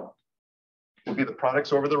will be the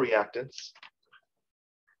products over the reactants.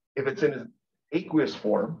 If it's in an aqueous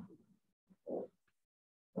form,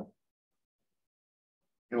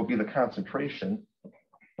 it will be the concentration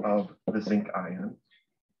of the zinc ion.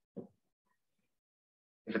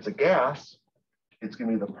 If it's a gas, it's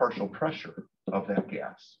going to be the partial pressure of that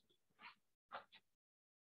gas.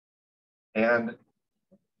 And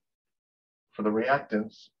for the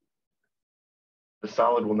reactants, the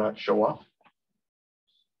solid will not show up.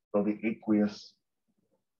 So the aqueous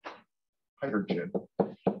hydrogen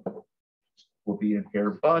will be in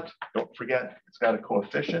here, but don't forget, it's got a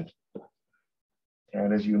coefficient.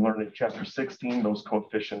 And as you learned in chapter 16, those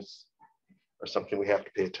coefficients are something we have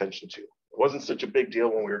to pay attention to. It wasn't such a big deal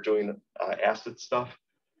when we were doing acid stuff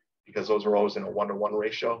because those are always in a 1-to-1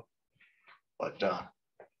 ratio. But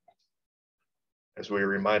as we were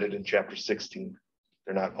reminded in chapter 16,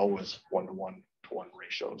 they're not always 1-to-1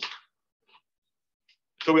 ratios.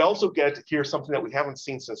 So we also get here something that we haven't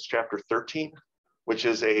seen since chapter 13, which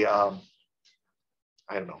is a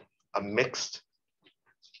mixed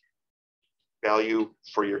value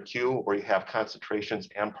for your Q, where you have concentrations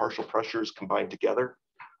and partial pressures combined together.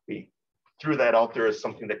 We threw that out there as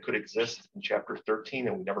something that could exist in chapter 13,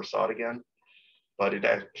 and we never saw it again, but it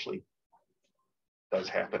actually does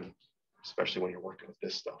happen, especially when you're working with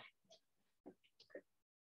this stuff.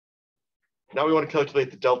 Now we want to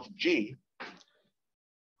calculate the delta G.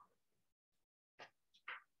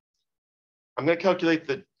 I'm going to calculate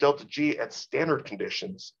the delta G at standard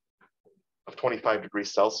conditions of 25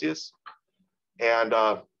 degrees Celsius. And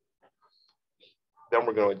then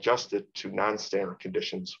we're going to adjust it to non-standard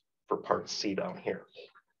conditions for part C down here.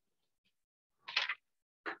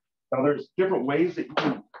 Now there's different ways that you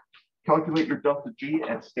can calculate your delta G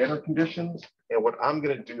at standard conditions. And what I'm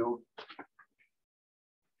going to do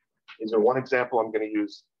is in one example, I'm going to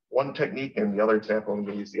use one technique, and the other example, I'm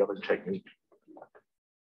going to use the other technique.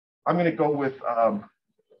 I'm going to go with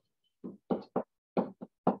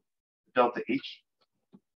delta H.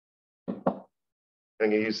 I'm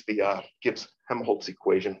going to use the Gibbs-Helmholtz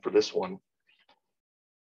equation for this one.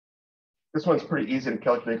 This one's pretty easy to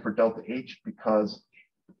calculate for delta H because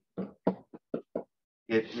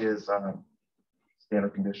it is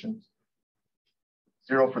standard conditions.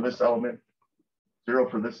 0 for this element, 0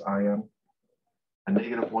 for this ion, a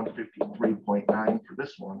negative 153.9 for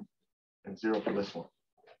this one, and 0 for this one.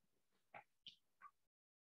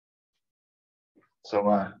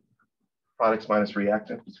 So products minus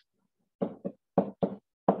reactants.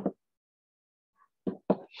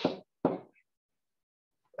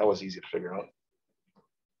 That was easy to figure out.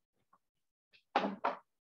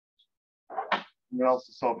 You can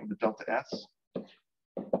also solve for the delta S.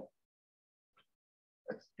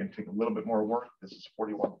 That's going to take a little bit more work. This is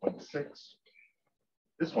 41.6.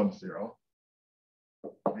 This one's 0.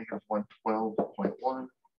 Negative 112.1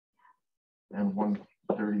 and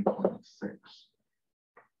 130.6.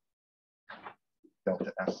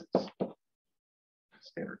 Delta S's,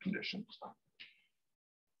 standard conditions.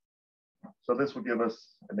 So this would give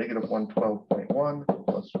us a negative 112.1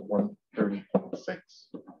 plus 130.6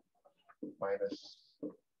 minus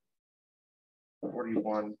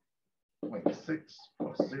 41.6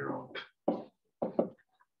 plus 0.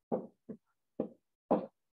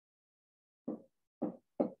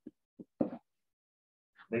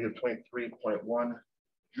 Negative 23.1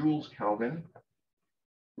 joules Kelvin,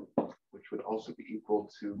 which would also be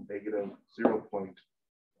equal to negative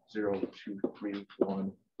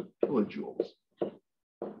 0.0231 kilojoules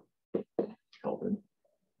Kelvin,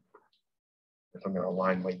 if I'm going to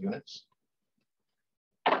align my units.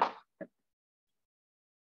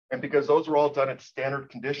 And because those are all done at standard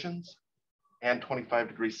conditions and 25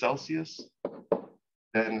 degrees Celsius,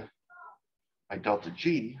 then my delta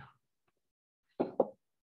G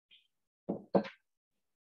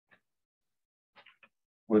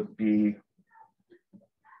would be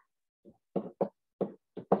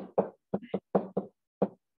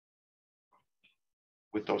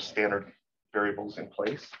with those standard variables in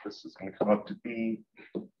place. This is going to come up to be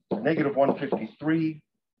negative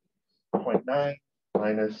 153.9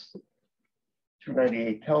 minus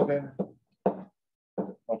 298 Kelvin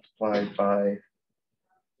multiplied by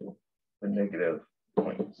the negative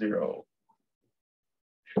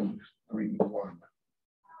 0.0231.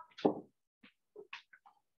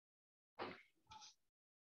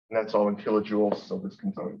 And that's all in kilojoules, so this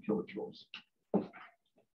comes out in kilojoules.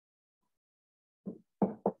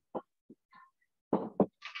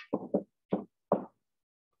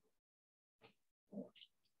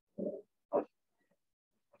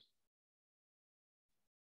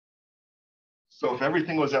 So if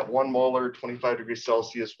everything was at 1 molar, 25 degrees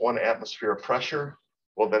Celsius, 1 atmosphere of pressure,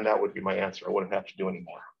 well, then that would be my answer. I wouldn't have to do any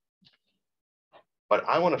more. But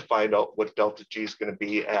I want to find out what delta G is going to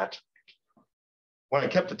be at when I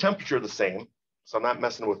kept the temperature the same, so I'm not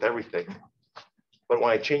messing with everything. But when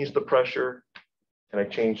I change the pressure and I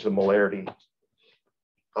change the molarity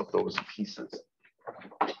of those pieces.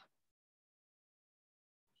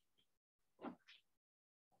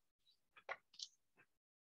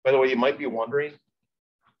 By the way, you might be wondering,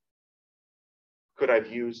 could I have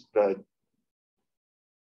used the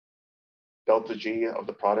delta G of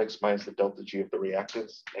the products minus the delta G of the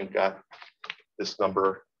reactants and got this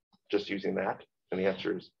number just using that? And the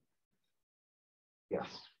answer is yes.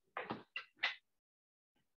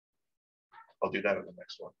 I'll do that in the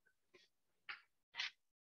next one.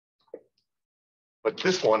 But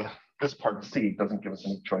this one, this part C, doesn't give us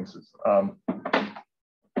any choices.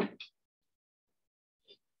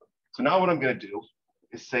 So now what I'm going to do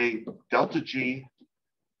is say delta G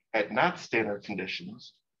at not standard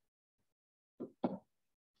conditions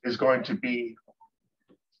is going to be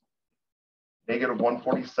negative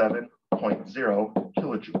 147.0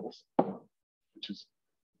 kilojoules, which is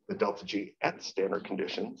the delta G at standard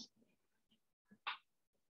conditions,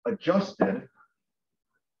 adjusted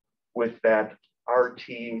with that RT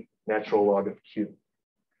natural log of Q,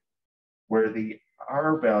 where the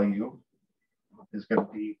R value is going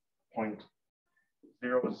to be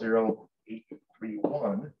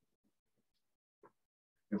 0.00831,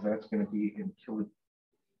 because that's going to be in kilojoules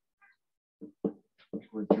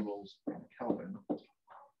per Kelvin.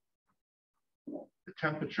 The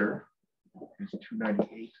temperature is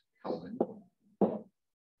 298 Kelvin.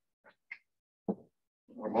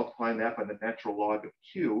 We're multiplying that by the natural log of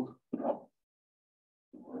Q,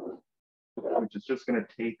 which is just going to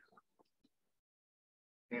take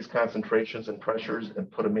these concentrations and pressures and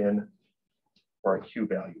put them in for a Q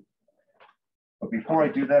value. But before I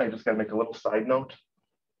do that, I just got to make a little side note.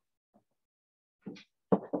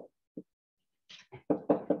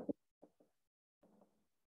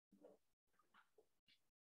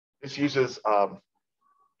 This uses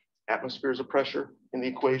atmospheres of pressure in the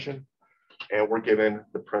equation, and we're given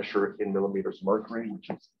the pressure in millimeters of mercury, which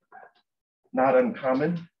is not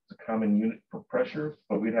uncommon. It's a common unit for pressure,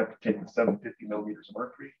 but we'd have to take the 750 millimeters of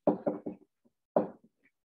mercury,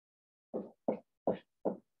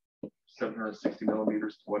 760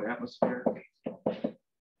 millimeters to 1 atmosphere. We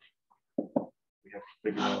have to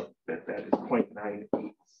figure out that that is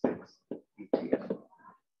 0.986 ETM.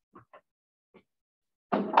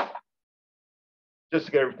 Just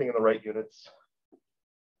to get everything in the right units.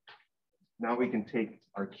 Now we can take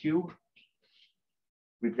our Q.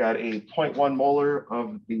 We've got a 0.1 molar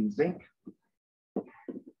of the zinc.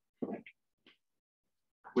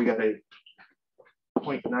 We got a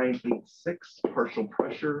 0.986 partial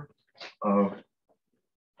pressure of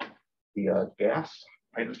the gas,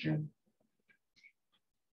 hydrogen.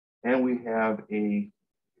 And we have a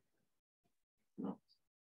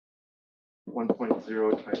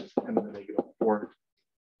 1.0 times 10 to the negative 4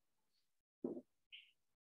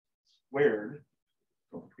 squared,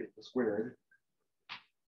 don't forget the squared,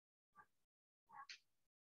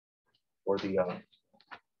 or the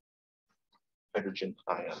hydrogen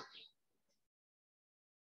ion.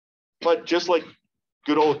 But just like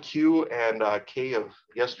good old Q and K of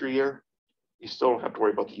yesteryear, you still don't have to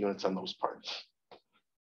worry about the units on those parts.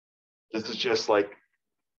 This is just like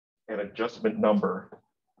an adjustment number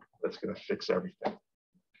that's going to fix everything.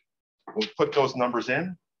 We'll put those numbers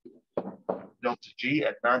in. Delta G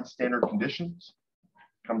at non-standard conditions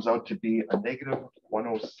comes out to be a negative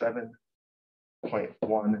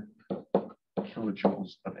 107.1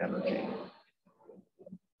 kilojoules of energy.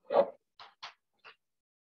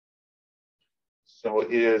 So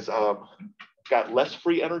it is got less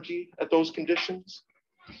free energy at those conditions.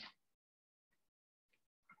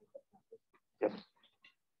 Yep.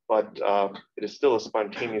 But it is still a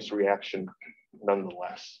spontaneous reaction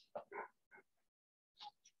nonetheless.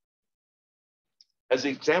 As the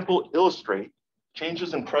example illustrate,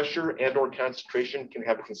 changes in pressure and or concentration can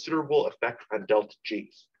have a considerable effect on delta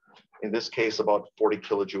G's. In this case, about 40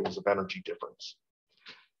 kilojoules of energy difference.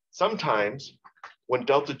 Sometimes when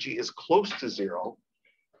delta G is close to 0,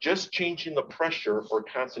 just changing the pressure or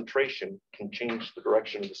concentration can change the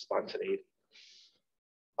direction of the spontaneity.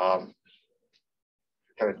 Kind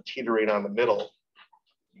of teetering on the middle,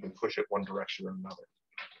 you can push it one direction or another.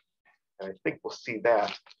 And I think we'll see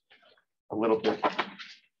that a little bit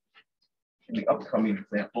in the upcoming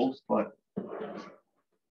examples, but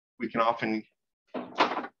we can often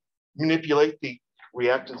manipulate the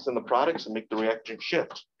reactants in the products and make the reactant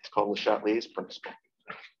shift. It's called the Chatelier's principle.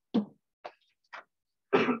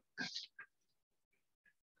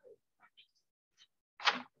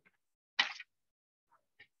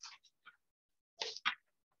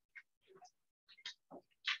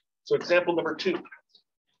 So example number 2.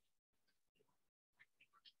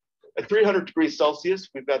 At 300 degrees Celsius,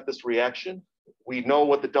 we've got this reaction. We know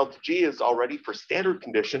what the delta G is already for standard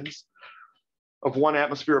conditions of 1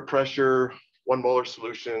 atmosphere of pressure, 1 molar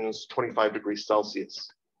solutions, 25 degrees Celsius.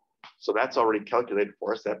 So that's already calculated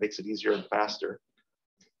for us. That makes it easier and faster.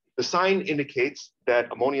 The sign indicates that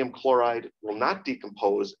ammonium chloride will not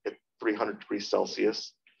decompose at 300 degrees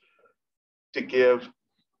Celsius to give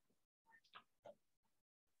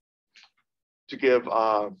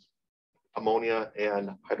ammonia and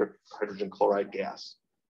hydrogen chloride gas,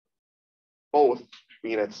 both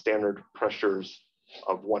being at standard pressures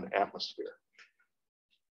of 1 atmosphere.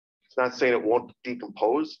 It's not saying it won't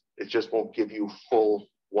decompose, it just won't give you full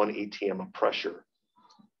 1 atm of pressure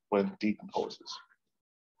when it decomposes.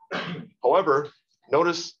 However,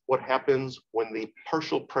 notice what happens when the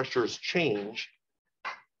partial pressures change,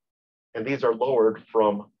 and these are lowered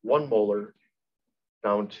from 1 molar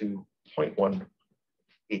down to 0.1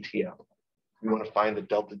 atm. We want to find the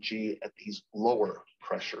delta G at these lower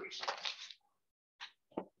pressures.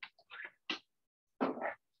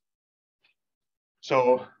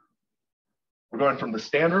 So we're going from the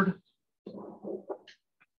standard to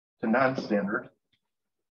non-standard.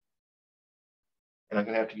 And I'm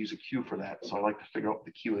going to have to use a Q for that. So I like to figure out what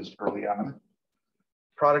the Q is early on.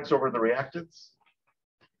 Products over the reactants.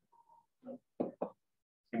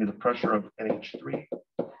 Give me the pressure of NH3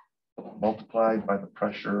 multiplied by the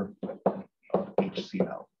pressure of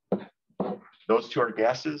HCl. Those two are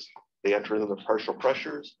gases. They enter into the partial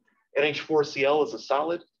pressures. NH4Cl is a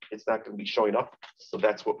solid. It's not going to be showing up. So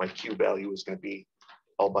that's what my Q value is going to be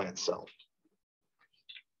all by itself.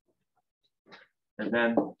 And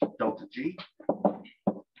then delta G.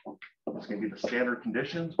 It's going to be the standard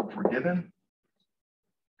conditions, which we're given.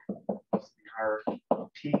 Plus the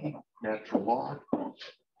RT natural log of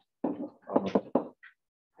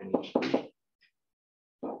NH3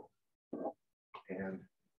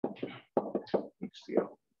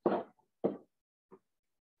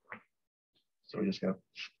 just going to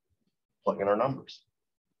plug in our numbers.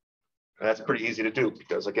 And that's pretty easy to do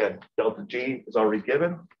because, again, delta G is already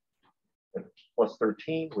given, and plus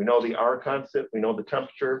 13. We know the R constant, we know the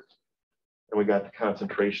temperature, and we got the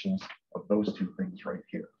concentrations of those two things right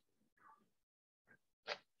here.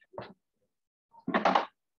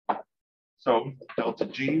 So delta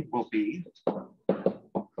G will be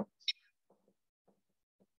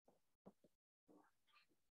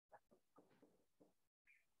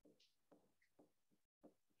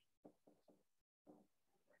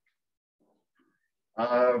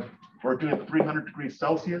we're doing 300 degrees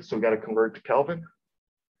Celsius, so we got to convert to Kelvin.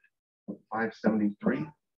 573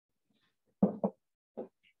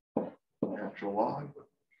 natural log.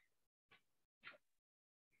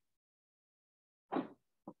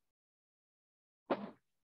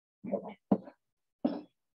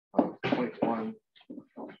 Of 0.1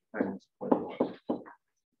 times 0.1.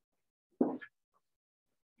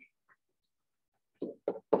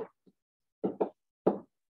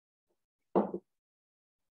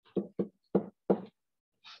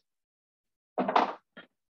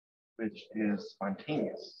 Which is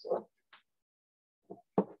spontaneous.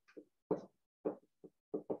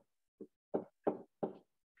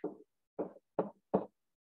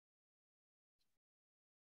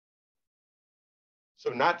 So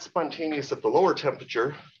not spontaneous at the lower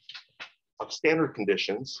temperature of standard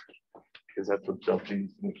conditions, because that's what delta G is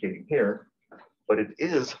indicating here, but it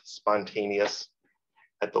is spontaneous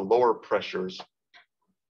at the lower pressures.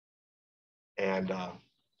 And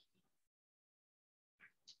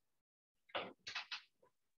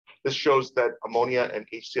this shows that ammonia and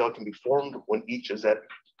HCl can be formed when each is at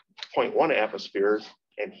 0.1 atmospheres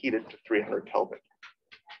and heated to 300 Kelvin.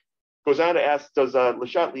 Goes on to ask, does Le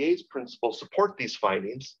Chatelier's principle support these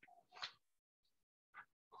findings?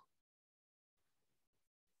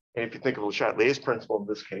 And if you think of Le Chatelier's principle in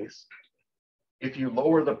this case, if you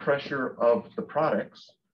lower the pressure of the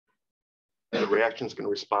products, the reaction is going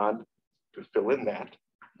to respond to fill in that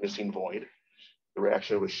missing void. The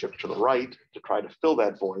reaction will shift to the right to try to fill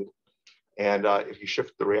that void. And if you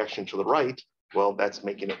shift the reaction to the right, well, that's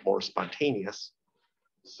making it more spontaneous.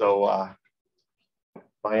 So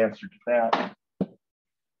my answer to that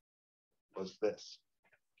was this.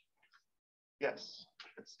 Yes,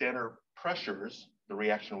 at standard pressures, the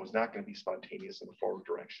reaction was not going to be spontaneous in the forward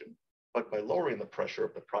direction. But by lowering the pressure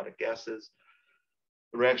of the product gases,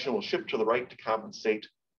 the reaction will shift to the right to compensate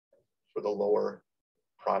for the lower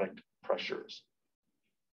product pressures.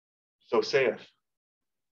 So saith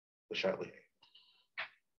Le Chatelier.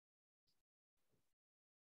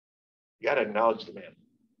 You got to acknowledge the man.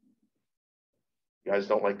 You guys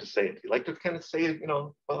don't like to say it. You like to kind of say it, you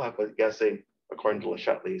know, well, but you got to say, according to Le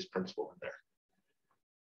Chatelier's principle in there.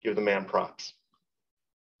 Give the man props.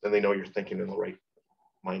 Then they know you're thinking in the right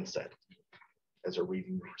mindset as they're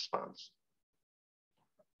reading your response.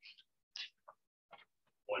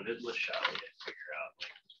 When did Le Chatelier figure out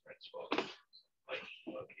like this principle? Like,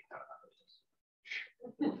 okay,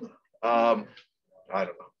 I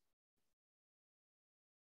don't know.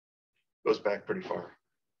 Goes back pretty far.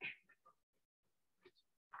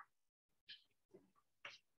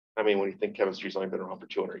 I mean, when you think chemistry's only been around for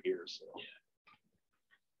 200 years. So. Yeah.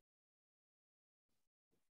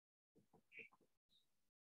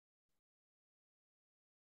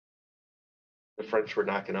 The French were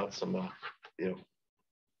knocking out some, you know,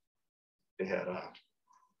 they had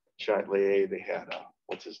Chatelet, they had,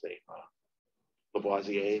 what's his name?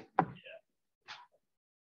 Lavoisier. Yeah.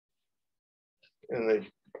 And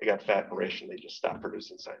they got fat and rich and they just stopped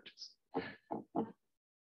producing scientists.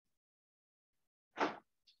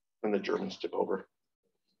 And the Germans took over.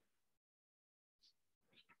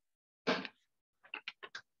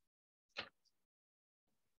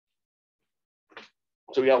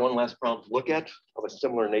 So we got one last problem to look at of a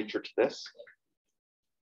similar nature to this.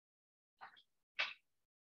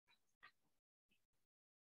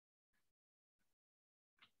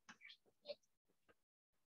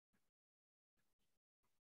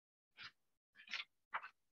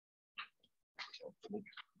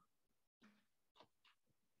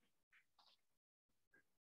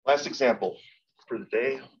 Last example for the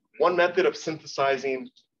day. One method of synthesizing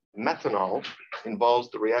methanol involves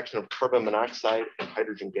the reaction of carbon monoxide and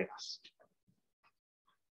hydrogen gas.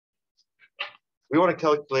 We want to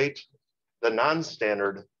calculate the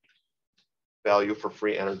non-standard value for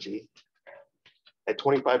free energy at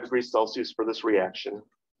 25 degrees Celsius for this reaction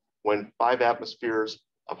when 5 atmospheres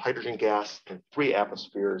of hydrogen gas and 3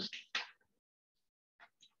 atmospheres,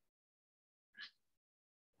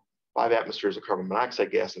 5 atmospheres of carbon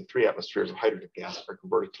monoxide gas and 3 atmospheres of hydrogen gas are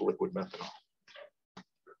converted to liquid methanol.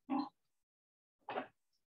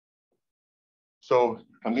 So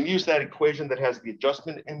I'm going to use that equation that has the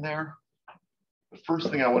adjustment in there. The first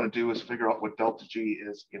thing I want to do is figure out what delta G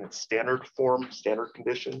is in its standard form, standard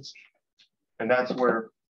conditions. And that's where,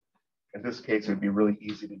 in this case, it would be really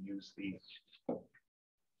easy to use the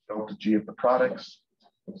delta G of the products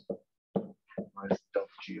minus delta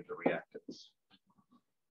G of the reactants.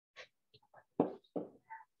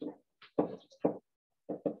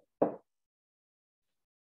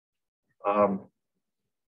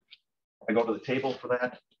 I go to the table for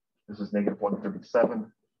that. This is negative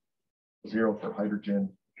 137, 0 for hydrogen,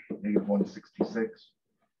 negative 166.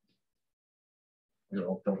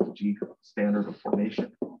 0 delta G standard of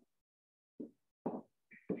formation.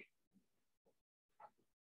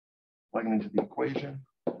 Plugging into the equation.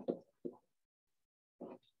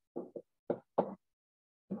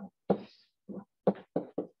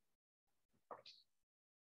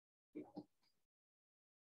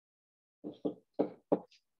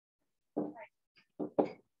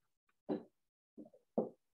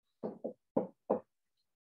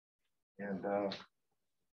 And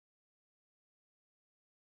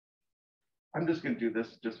I'm just going to do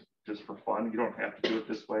this just for fun. You don't have to do it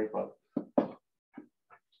this way, but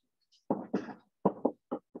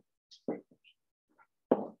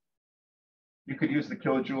you could use the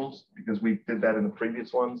kilojoules because we did that in the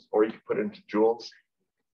previous ones, or you could put it into joules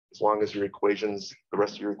as long as your equations, the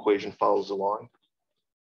rest of your equation follows along.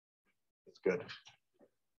 It's good.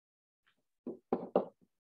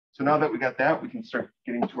 So now that we got that, we can start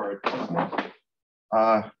getting to our adjustment.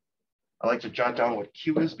 I like to jot down what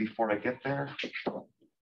Q is before I get there,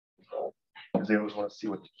 because I always want to see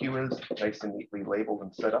what the Q is, nice and neatly labeled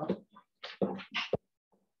and set up.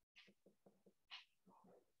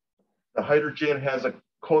 The hydrogen has a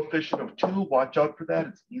coefficient of 2. Watch out for that.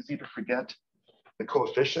 It's easy to forget the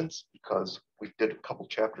coefficients because we did a couple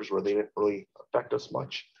chapters where they didn't really affect us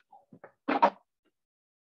much. And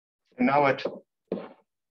now at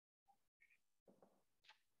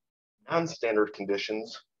non-standard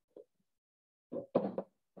conditions,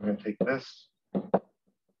 we're going to take this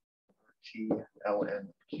T, L, N,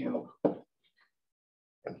 Q,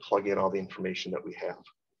 and plug in all the information that we have.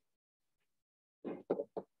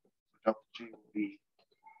 Delta G will be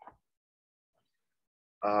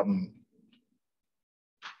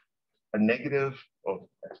a negative, oh,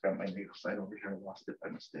 I've got my negative sign over here. I lost it by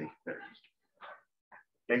mistake. There.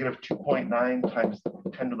 Negative 2.9 times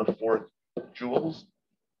 10 to the 4th joules.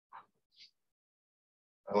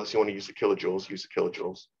 Unless you want to use the kilojoules, use the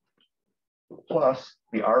kilojoules. Plus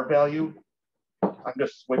the R value. I'm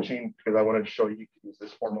just switching because I wanted to show you can use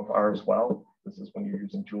this form of R as well. This is when you're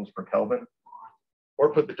using joules per Kelvin.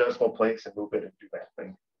 Or put the decimal place and move it and do that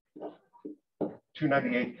thing.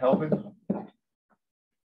 298 Kelvin.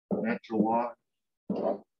 Natural law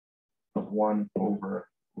of 1 over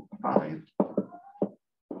 5.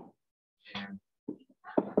 And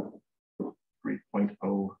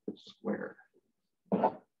 3.0 squared.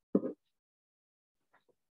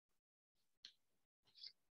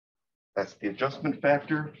 That's the adjustment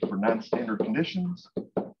factor for non-standard conditions. So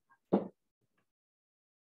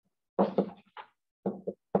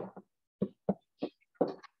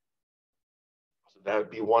that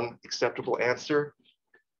would be one acceptable answer.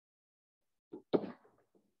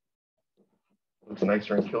 It's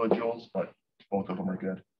nicer in kilojoules, but both of them are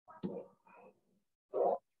good.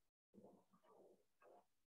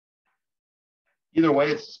 Either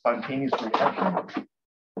way, it's a spontaneous reaction.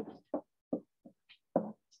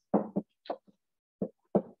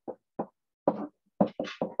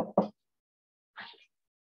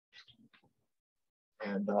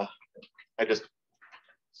 And I just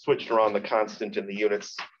switched around the constant and the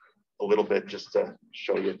units a little bit just to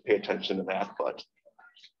show you, pay attention to that. But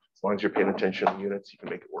as long as you're paying attention to the units, you can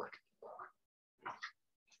make it work.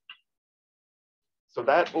 So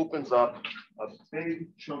that opens up a big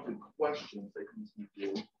chunk of questions that you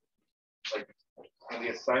can do. Like in the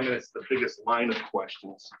assignment, it's the biggest line of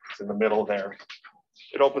questions. It's in the middle there.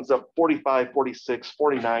 It opens up 45, 46,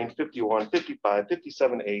 49, 51, 55,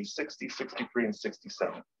 57A, 60, 63, and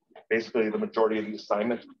 67. Basically, the majority of the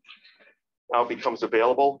assignment now becomes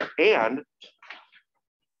available. And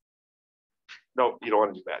no, you don't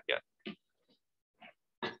want to do that yet.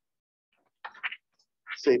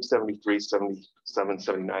 Save 73, 77,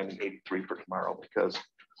 79, and 83 for tomorrow, because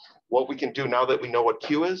what we can do now that we know what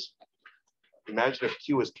Q is, imagine if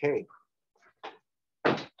Q is K.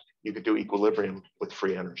 You could do equilibrium with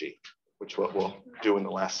free energy, which is what we'll do in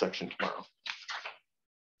the last section tomorrow.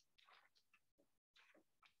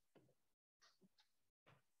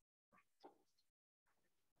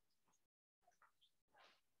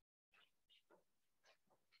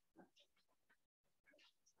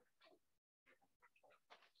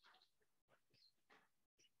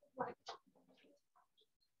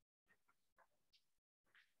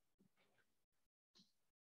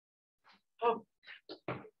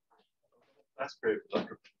 great.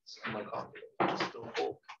 My coffee.